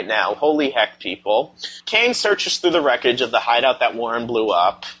with right now. Holy heck, people. Kane searches through the wreckage of the hideout that Warren blew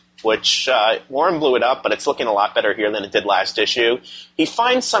up, which Warren blew it up, but it's looking a lot better here than it did last issue. He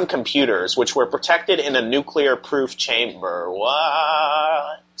finds some computers, which were protected in a nuclear-proof chamber.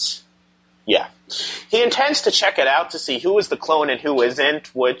 What? Yeah. He intends to check it out to see who is the clone and who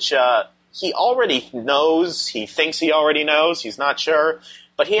isn't, which he already knows. He thinks he already knows. He's not sure.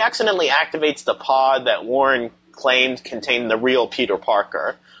 But he accidentally activates the pod that Warren claimed contained the real Peter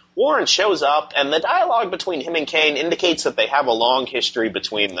Parker. Warren shows up, and the dialogue between him and Kane indicates that they have a long history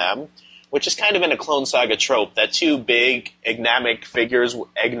between them, which is kind of in a Clone Saga trope, that two big figures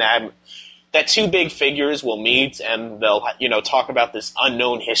will meet, and they'll, talk about this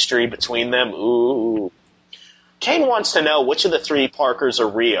unknown history between them. Ooh. Kane wants to know which of the three Parkers are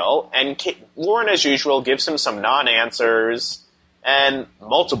real, and Warren, as usual, gives him some non-answers and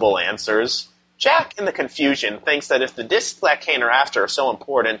multiple answers. Jack, in the confusion, thinks that if the discs that Kane are after are so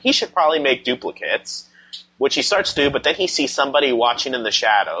important, he should probably make duplicates, which he starts to do, but then he sees somebody watching in the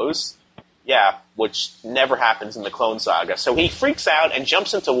shadows. Yeah, which never happens in the Clone Saga. So he freaks out and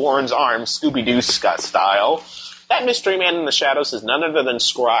jumps into Warren's arms, Scooby-Doo style. That mystery man in the shadows is none other than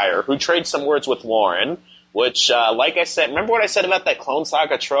Scryer, who trades some words with Warren, which, like I said, remember what I said about that Clone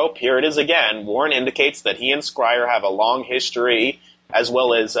Saga trope? Here it is again. Warren indicates that he and Scryer have a long history, as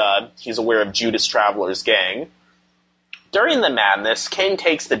well as he's aware of Judas Traveler's gang. During the madness, Kane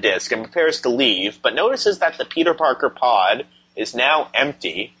takes the disc and prepares to leave, but notices that the Peter Parker pod is now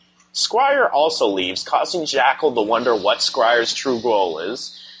empty. Scryer also leaves, causing Jackal to wonder what Scryer's true goal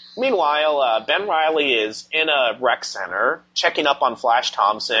is. Meanwhile, Ben Reilly is in a rec center, checking up on Flash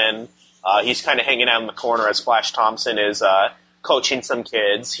Thompson. He's kind of hanging out in the corner as Flash Thompson is coaching some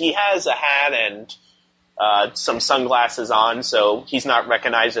kids. He has a hat and some sunglasses on, so he's not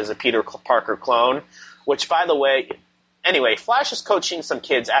recognized as a Peter Parker clone, which, by the way, anyway, Flash is coaching some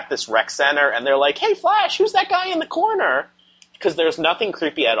kids at this rec center, and they're like, "Hey, Flash, who's that guy in the corner?" Because there's nothing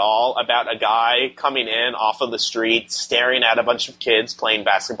creepy at all about a guy coming in off of the street, staring at a bunch of kids playing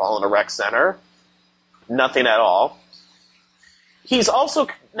basketball in a rec center. Nothing at all. He's also,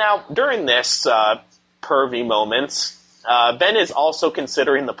 now, during this pervy moment, Ben is also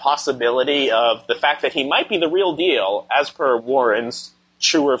considering the possibility of the fact that he might be the real deal, as per Warren's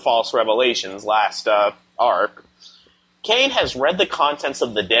true or false revelations last arc. Kane has read the contents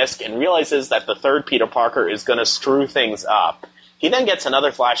of the disc and realizes that the third Peter Parker is going to screw things up. He then gets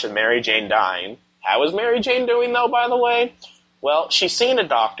another flash of Mary Jane dying. How is Mary Jane doing, though, by the way? Well, she's seen a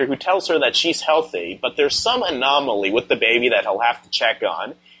doctor who tells her that she's healthy, but there's some anomaly with the baby that he'll have to check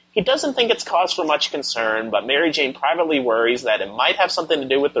on. He doesn't think it's cause for much concern, but Mary Jane privately worries that it might have something to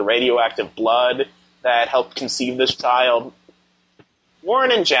do with the radioactive blood that helped conceive this child.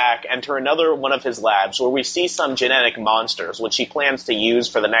 Warren and Jack enter another one of his labs where we see some genetic monsters, which he plans to use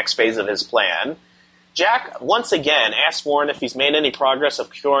for the next phase of his plan. Jack, once again, asks Warren if he's made any progress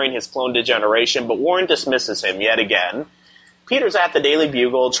of curing his clone degeneration, but Warren dismisses him yet again. Peter's at the Daily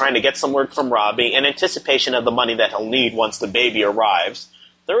Bugle trying to get some work from Robbie in anticipation of the money that he'll need once the baby arrives.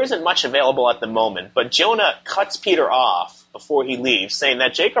 There isn't much available at the moment, but Jonah cuts Peter off before he leaves, saying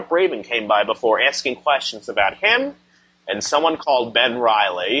that Jacob Raven came by before asking questions about him and someone called Ben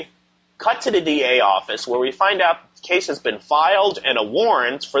Reilly. Cut to the DA office, where we find out the case has been filed and a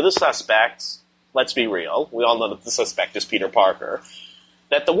warrant for the suspects. Let's be real. We all know that the suspect is Peter Parker.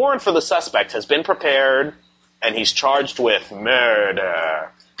 That the warrant for the suspect has been prepared, and he's charged with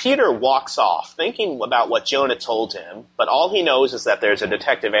murder. Peter walks off, thinking about what Jonah told him, but all he knows is that there's a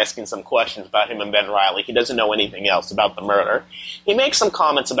detective asking some questions about him and Ben Reilly. He doesn't know anything else about the murder. He makes some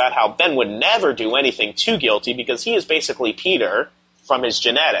comments about how Ben would never do anything too guilty because he is basically Peter from his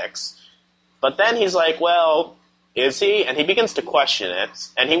genetics. But then he's like, well, is he? And he begins to question it,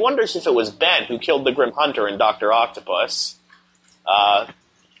 and he wonders if it was Ben who killed the Grim Hunter in Dr. Octopus.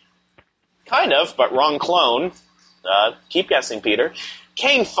 Kind of, but wrong clone. Keep guessing, Peter.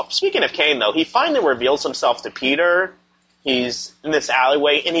 Kane, speaking of Kane, though, he finally reveals himself to Peter. He's in this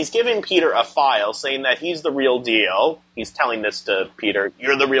alleyway, and he's giving Peter a file saying that he's the real deal. He's telling this to Peter,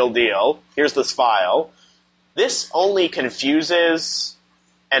 you're the real deal. Here's this file. This only confuses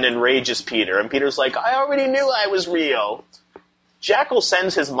and enrages Peter, and Peter's like, I already knew I was real. Jackal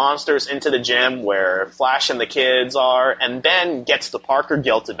sends his monsters into the gym where Flash and the kids are, and Ben gets the Parker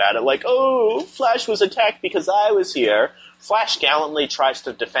guilt about it, like, oh, Flash was attacked because I was here. Flash gallantly tries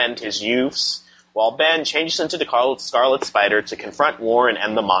to defend his youths, while Ben changes into the Scarlet Spider to confront Warren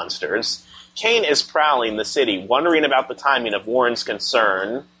and the monsters. Kane is prowling the city, wondering about the timing of Warren's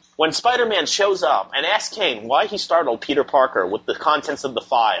concern, when Spider-Man shows up and asks Kane why he startled Peter Parker with the contents of the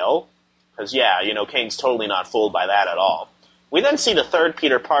file, because, yeah, you know, Kane's totally not fooled by that at all. We then see the third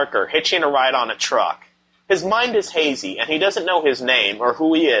Peter Parker hitching a ride on a truck. His mind is hazy, and he doesn't know his name or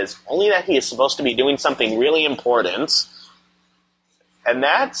who he is, only that he is supposed to be doing something really important. And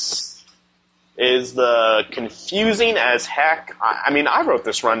is the confusing as heck. I mean, I wrote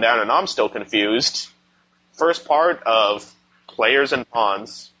this rundown, and I'm still confused. First part of Players and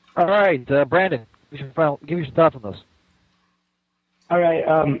Pawns. All right, Brandon, give me some thoughts on this. All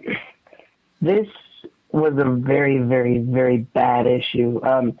right, this was a very, very, very bad issue.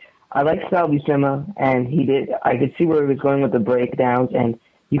 I like Sal Buscema, and I could see where he was going with the breakdowns, and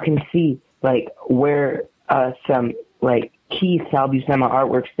you can see, like, where some, like, key Sal Buscema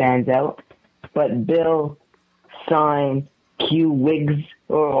artwork stands out. But Bill, Sign, Q, Wiggs,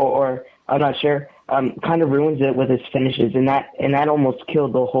 or I'm not sure, kind of ruins it with his finishes, and that almost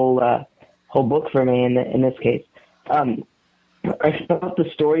killed the whole book for me in this case. I felt the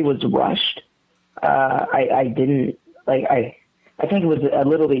story was rushed. I didn't like. I think it was a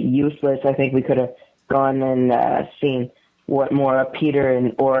little bit useless. I think we could have gone and seen what more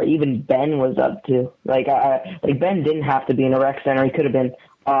Peter or even Ben was up to. Like Ben didn't have to be in a rec center. He could have been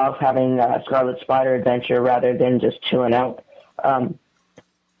off having a Scarlet Spider adventure rather than just chilling out.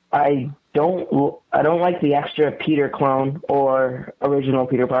 I don't like the extra Peter clone or original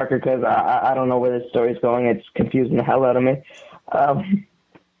Peter Parker because I don't know where this story's going. It's confusing the hell out of me.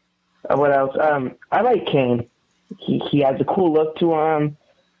 What else? I like Kane. He has a cool look to him.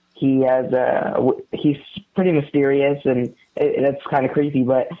 He's pretty mysterious, and that's kind of creepy.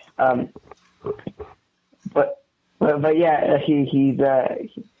 But yeah, he's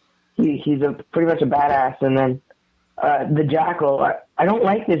pretty much a badass. And then the Jackal, I don't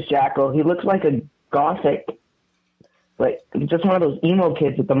like this Jackal. He looks like a gothic, like just one of those emo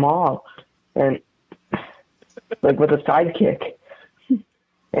kids at the mall, and like with a sidekick.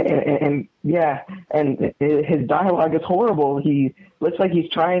 And his dialogue is horrible. He looks like he's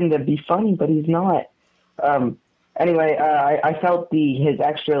trying to be funny, but he's not. Anyway, I felt his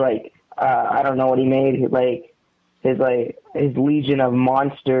extra I don't know what he made, his legion of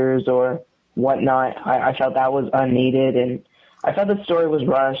monsters or whatnot. I felt that was unneeded, and I felt the story was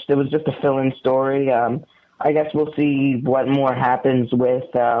rushed. It was just a fill-in story. I guess we'll see what more happens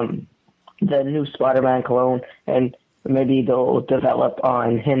with the new Spider-Man clone, and maybe they'll develop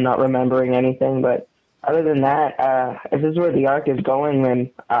on him not remembering anything. But other than that, if this is where the arc is going,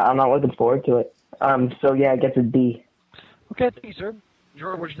 then I'm not looking forward to it. So yeah, it gets a D. Okay, thank you, sir.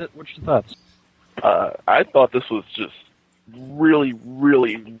 George, what's your thoughts? I thought this was just really,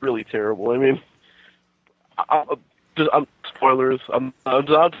 really, really terrible. I mean, I'm spoilers. I'm just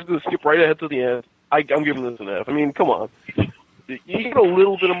going to skip right ahead to the end. I'm giving this an F. I mean, come on. You get a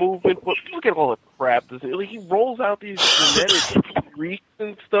little bit of movement, but look at all the crap. He rolls out these genetic freaks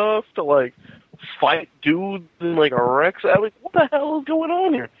and stuff to, fight dudes in, a rec. I'm like, what the hell is going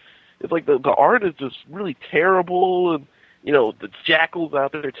on here? It's like the art is just really terrible, and, the Jackal's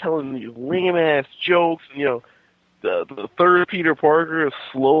out there telling these lame-ass jokes, and, the third Peter Parker is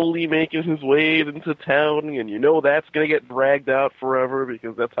slowly making his way into town, and that's going to get dragged out forever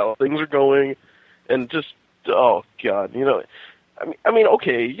because that's how things are going, and just, oh, God, I mean,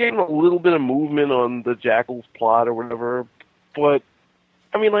 okay, you get a little bit of movement on the Jackal's plot or whatever, but,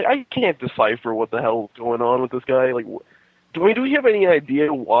 I mean, I can't decipher what the hell's going on with this guy. Do we have any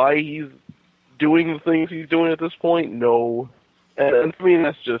idea why he's doing the things he's doing at this point? No. And for me,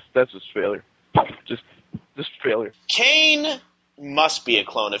 that's just failure. Just failure. Kane must be a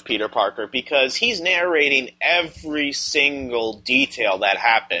clone of Peter Parker because he's narrating every single detail that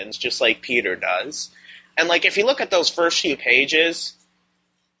happens, just like Peter does. And, if you look at those first few pages,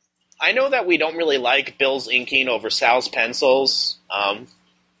 I know that we don't really like Bill's inking over Sal's pencils,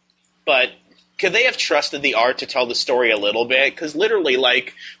 but could they have trusted the art to tell the story a little bit? Because literally,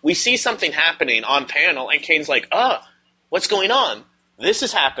 we see something happening on panel, and Kane's like, what's going on? This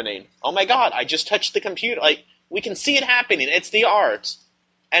is happening. Oh, my God, I just touched the computer. We can see it happening. It's the art.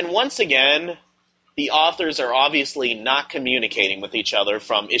 And once again, the authors are obviously not communicating with each other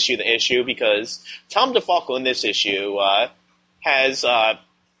from issue to issue because Tom DeFalco in this issue has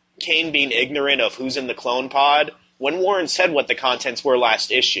Kane being ignorant of who's in the clone pod when Warren said what the contents were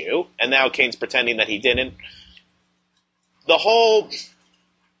last issue, and now Kane's pretending that he didn't.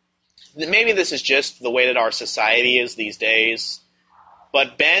 Maybe this is just the way that our society is these days,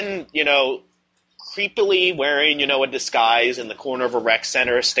 but Ben, creepily wearing, a disguise in the corner of a rec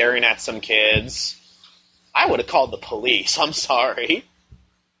center staring at some kids. I would have called the police. I'm sorry.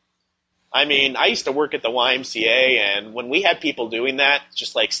 I mean, I used to work at the YMCA, and when we had people doing that,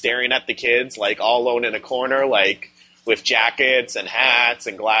 just staring at the kids, all alone in a corner, with jackets and hats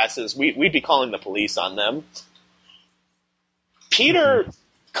and glasses, we'd be calling the police on them. Peter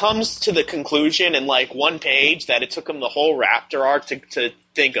comes to the conclusion in one page that it took him the whole Raptor arc to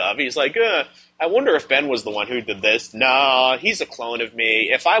think of. He's like, I wonder if Ben was the one who did this. No, he's a clone of me.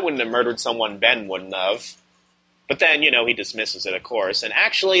 If I wouldn't have murdered someone, Ben wouldn't have. But then, he dismisses it, of course. And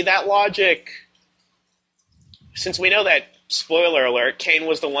actually, that logic, since we know that, spoiler alert, Kane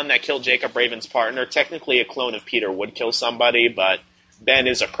was the one that killed Jacob Raven's partner, technically a clone of Peter would kill somebody, but Ben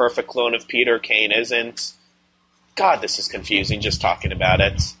is a perfect clone of Peter, Kane isn't. God, this is confusing just talking about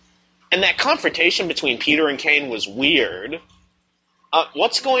it. And that confrontation between Peter and Kane was weird.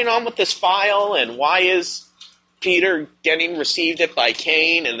 What's going on with this file, and why is Peter received it by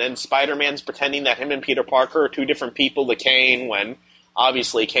Kane, and then Spider-Man's pretending that him and Peter Parker are two different people to Kane when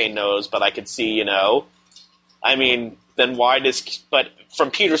obviously Kane knows, but I could see, I mean, then but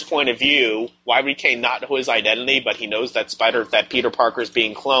from Peter's point of view, why would Kane not know his identity, but he knows that Peter Parker is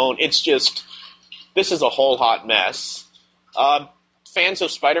being cloned? It's just, this is a whole hot mess. Fans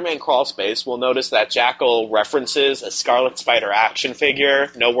of Spider-Man Crawlspace will notice that Jackal references a Scarlet Spider action figure.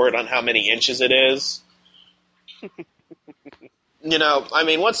 No word on how many inches it is. I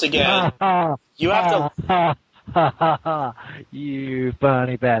mean, once again, you have to... You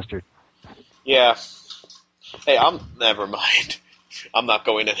funny bastard. Yeah. Hey, never mind. I'm not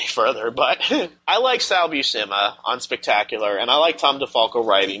going any further, but I like Sal Buscema on Spectacular, and I like Tom DeFalco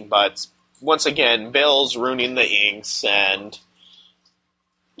writing, but once again, Bill's ruining the inks, and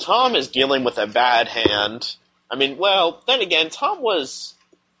Tom is dealing with a bad hand. I mean, well, then again, Tom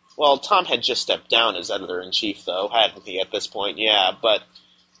had just stepped down as editor-in-chief, though, hadn't he, at this point? Yeah, but,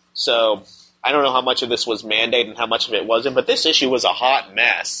 so, I don't know how much of this was mandated and how much of it wasn't, but this issue was a hot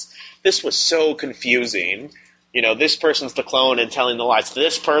mess. This was so confusing. This person's the clone and telling the lies to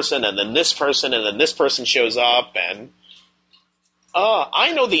this person, and then this person, and then this person shows up, and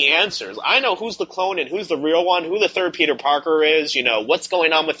I know the answers. I know who's the clone and who's the real one, who the third Peter Parker is, what's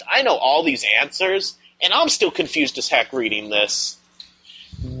going on with... I know all these answers, and I'm still confused as heck reading this.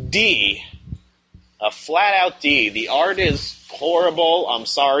 D. A flat-out D. The art is horrible. I'm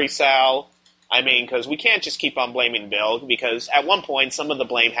sorry, Sal. I mean, because we can't just keep on blaming Bill, because at one point, some of the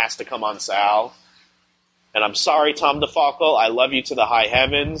blame has to come on Sal. And I'm sorry, Tom DeFalco. I love you to the high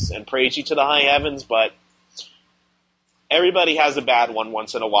heavens and praise you to the high heavens, but everybody has a bad one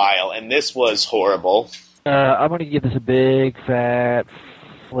once in a while, and this was horrible. I'm going to give this a big, fat,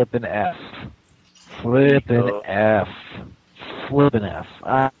 flippin' F. Flippin' F. Flippin' F.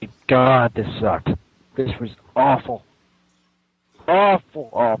 God, this sucked. This was awful. Awful,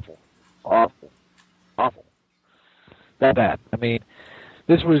 awful, awful, awful. That bad. I mean,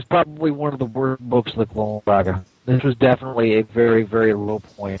 this was probably one of the worst books of the Clone Saga. This was definitely a very, very low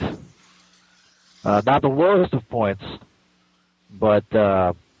point. Not the lowest of points, but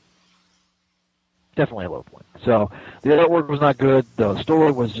definitely a low point. So, the artwork was not good. The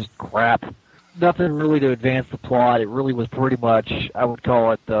story was just crap. Nothing really to advance the plot. It really was pretty much, I would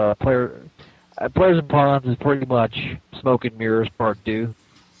call it, Players and Pawns is pretty much Smoke and Mirrors Part 2.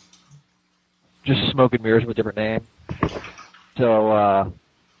 Just Smoke and Mirrors with a different name. So,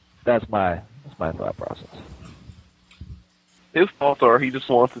 that's my thought process. His thoughts are he just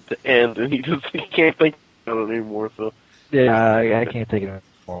wants it to end, and he can't think about it anymore. So yeah, I can't take it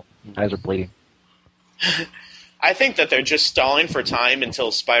anymore. My eyes are bleeding. I think that they're just stalling for time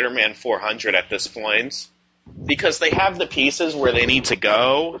until Spider-Man 400 at this point, because they have the pieces where they need to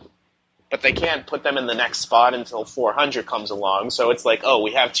go, but they can't put them in the next spot until 400 comes along. So it's like, oh,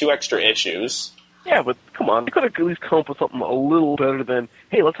 we have 2 extra issues. Yeah, but come on, they could have at least come up with something a little better than,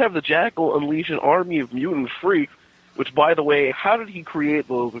 hey, let's have the Jackal unleash an army of mutant freaks. Which, by the way, how did he create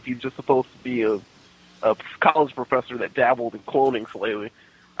those if he's just supposed to be a college professor that dabbled in cloning slightly?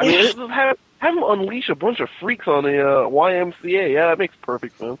 I mean, have him unleash a bunch of freaks on the YMCA. Yeah, that makes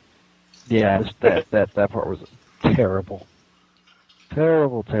perfect sense. Yeah, that part was terrible.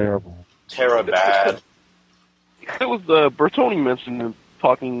 Terrible. Terrible bad. It was Bertoni mentioned in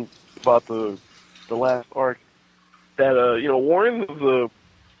talking about the last arc that, Warren is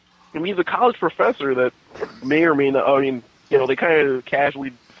he's a college professor that may or may not, they kind of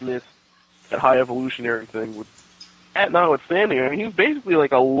casually dismiss that high evolutionary thing. Notwithstanding, he's basically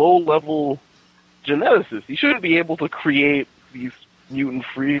like a low-level geneticist. He shouldn't be able to create these mutant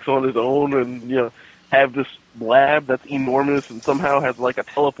freaks on his own and, have this lab that's enormous and somehow has like a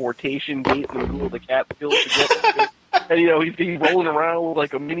teleportation gate in the middle of the Catskills to get to it. And, he's rolling around with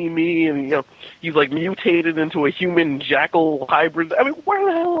like a mini-me and, he's like mutated into a human jackal hybrid. I mean, where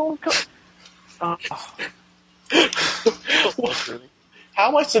the hell?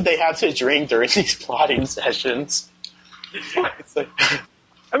 How much did they have to drink during these plotting sessions? There's some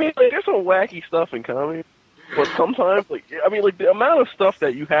wacky stuff in comics, but sometimes, the amount of stuff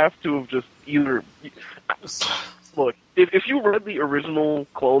that you have to have just either... Look, if you read the original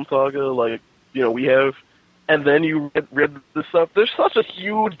Clone Saga, we have... and then you read the stuff, there's such a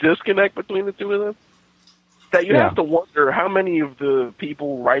huge disconnect between the two of them that you have to wonder how many of the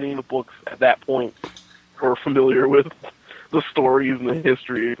people writing the books at that point were familiar with the stories and the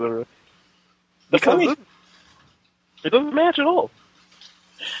history, etc. Because it doesn't match at all.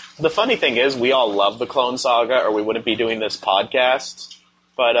 The funny thing is, we all love the Clone Saga, or we wouldn't be doing this podcast.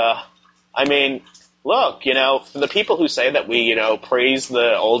 But, look, for the people who say that we, praise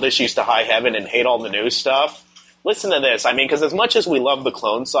the old issues to high heaven and hate all the new stuff, listen to this. Because as much as we love the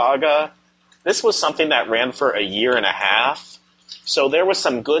Clone Saga, this was something that ran for a year and a half. So there was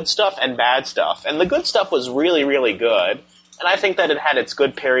some good stuff and bad stuff. And the good stuff was really, really good. And I think that it had its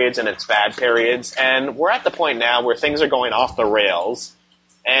good periods and its bad periods. And we're at the point now where things are going off the rails.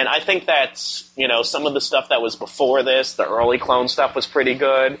 And I think that, some of the stuff that was before this, the early clone stuff was pretty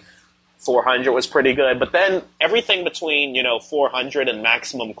good. 400 was pretty good. But then everything between, 400 and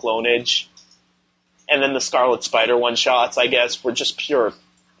Maximum Clonage, and then the Scarlet Spider one-shots, I guess, were just pure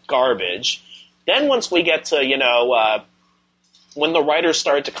garbage. Then once we get to, when the writers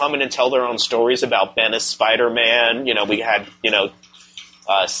started to come in and tell their own stories about Ben as Spider-Man, we had,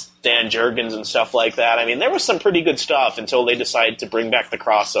 Stan Jurgens and stuff like that. I mean, there was some pretty good stuff until they decided to bring back the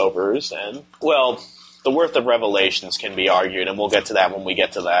crossovers. And, well, the worth of Revelations can be argued, and we'll get to that when we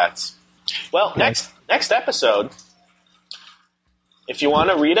get to that. Well, next episode, if you want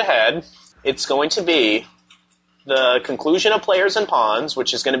to read ahead, it's going to be the conclusion of Players and Pawns,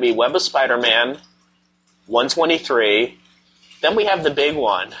 which is going to be Web of Spider-Man 123. Then we have the big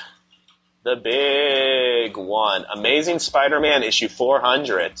one. The big one. Amazing Spider-Man issue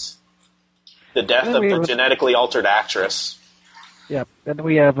 400. The death of the genetically altered actress. Yeah, and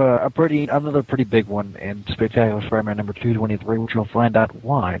we have another pretty big one in Spectacular Spider-Man number 223, which you'll find out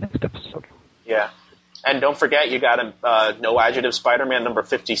why next episode. Yeah. And don't forget, you got a No Adjective Spider-Man number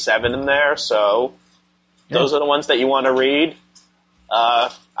 57 in there, so those are the ones that you want to read.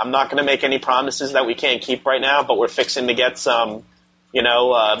 I'm not going to make any promises that we can't keep right now, but we're fixing to get some,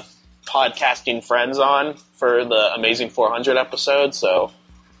 podcasting friends on for the Amazing 400 episode, so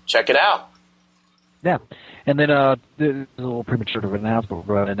check it out. Yeah, and then this is a little premature to announce, but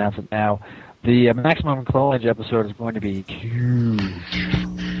we're going to announce it now. The Maximum Clonage episode is going to be huge.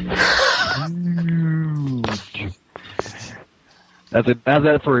 Huge. How's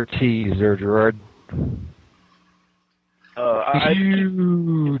that for a teaser, Gerard?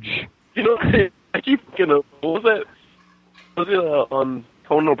 Huge. I keep thinking of, what was that? Was it on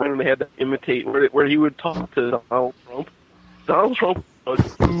Conan O'Brien they had to imitate where he would talk to Donald Trump? Donald Trump was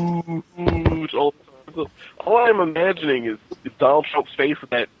huge all the time. So all I'm imagining is Donald Trump's face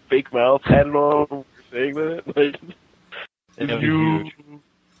with that fake mouth added on when you're saying that. Like,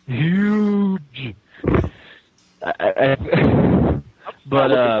 huge.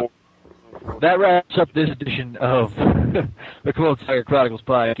 But that wraps up this edition of the Clone Saga Chronicles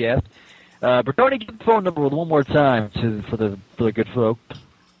podcast. Bertoni, get the phone number one more time for the good folk.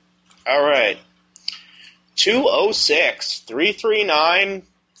 All right.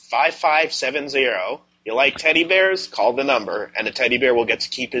 206-339-5570. You like teddy bears? Call the number, and a teddy bear will get to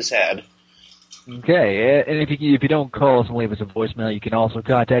keep his head. Okay, and if you don't call us and leave us a voicemail, you can also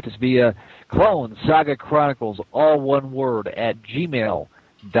contact us via Clone Saga Chronicles, all one word, at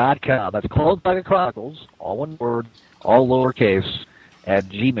gmail.com. That's Clone Saga Chronicles, all one word, all lowercase, at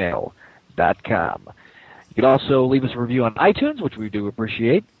gmail.com. You can also leave us a review on iTunes, which we do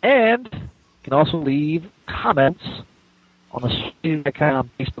appreciate, and you can also leave comments on the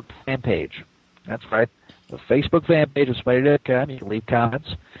Spidey.com Facebook fan page. That's right, the Facebook fan page of Spidey.com. You can leave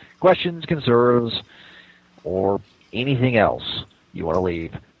comments, questions, concerns, or anything else you want to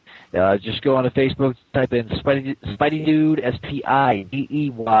leave. Just go on to Facebook, type in Spidey Dude,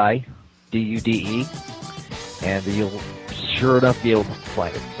 SPIDEYDUDE, and you'll sure enough be able to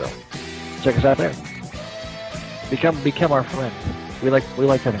find it. So check us out there. Become our friend. We like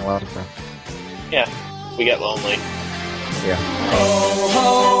having lots of friends. Yeah, we get lonely. Yeah. Ho,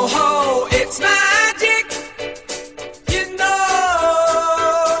 ho, ho, it's magic. You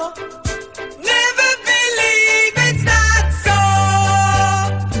know, never believe it's not so.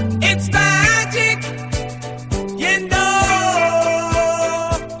 It's magic. You know,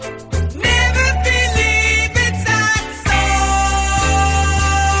 never believe it's not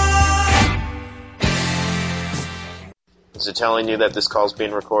so. Is it telling you that this call's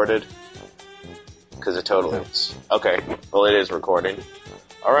being recorded? Because it totally is. Okay, well, it is recording.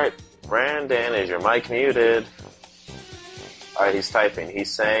 Alright, Brandon, is your mic muted? Alright, he's typing. He's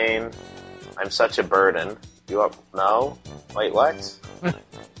saying, I'm such a burden. You up? No? Wait, what?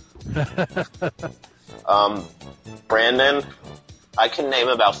 Brandon, I can name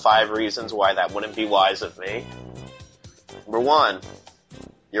about 5 reasons why that wouldn't be wise of me. Number 1,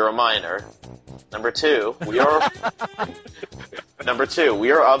 you're a minor. Number 2, we are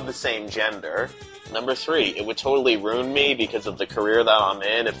of the same gender. Number 3, it would totally ruin me because of the career that I'm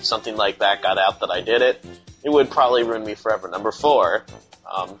in. If something like that got out that I did it, it would probably ruin me forever. Number 4,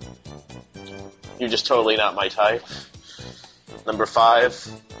 you're just totally not my type. Number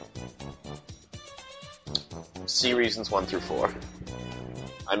 5, see reasons 1 through 4.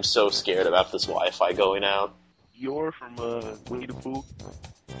 I'm so scared about this Wi-Fi going out. Eeyore from Winnie the Pooh.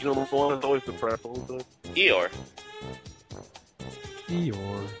 You know the one that's always depressed all the time? Eeyore.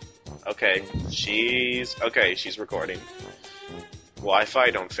 Eeyore. Okay, she's recording.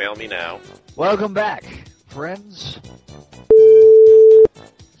 Wi-Fi, don't fail me now. Welcome back, friends.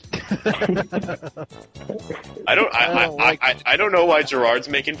 I don't know why Gerard's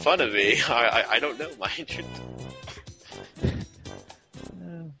making fun of me. I don't know, mind.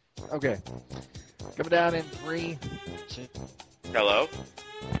 Okay. Coming down in 3, 2. Hello?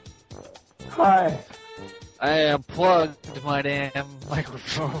 Hi. I unplugged my damn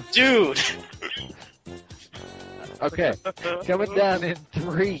microphone. Dude! Okay. Coming down in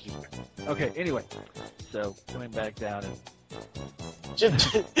 3. Okay, anyway. So, coming back down in...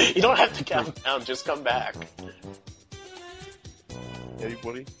 You don't have to count down, just come back.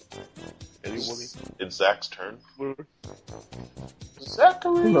 Anybody? It's Zach's turn.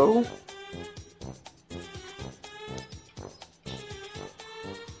 Zachary. Hello.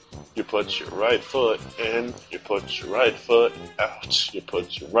 You put your right foot in, you put your right foot out, you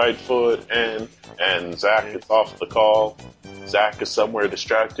put your right foot in, and Zach is off the call. Zach is somewhere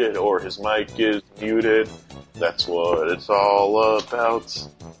distracted, or his mic is muted. That's what it's all about.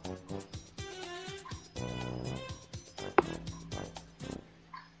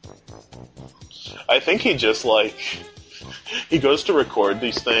 I think he just, he goes to record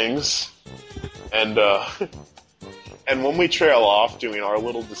these things, and when we trail off doing our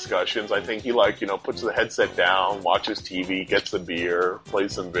little discussions, I think he, puts the headset down, watches TV, gets a beer,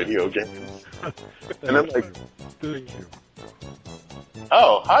 plays some video games. And then, Thank you.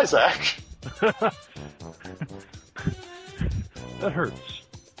 Oh, hi, Zach. That hurts.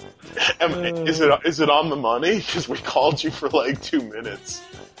 Is it on the money? Because we called you for 2 minutes.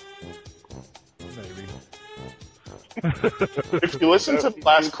 Maybe. If you listen to the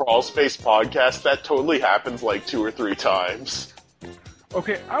last Crawl Space podcast, that totally happens 2 or 3 times.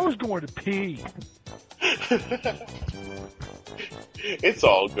 Okay, I was going to pee. It's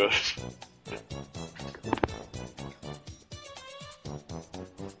all good.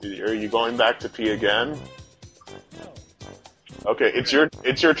 Are you going back to pee again? Okay, it's your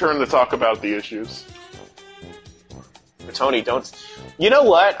turn to talk about the issues. Bertoni, don't... You know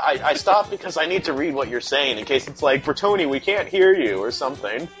what? I stopped because I need to read what you're saying in case it's Bertoni, we can't hear you or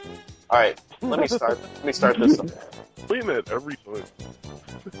something. Alright, let me start this. Playing that every time.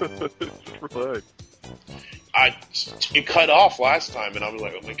 Just relax. It cut off last time, and I was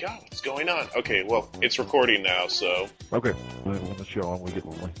like, oh my god, what's going on? Okay, well, it's recording now, so... Okay, when the show on, we get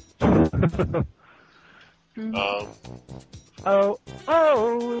lonely.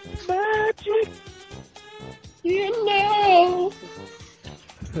 Oh, magic! You know!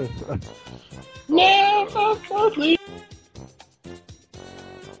 Never complete.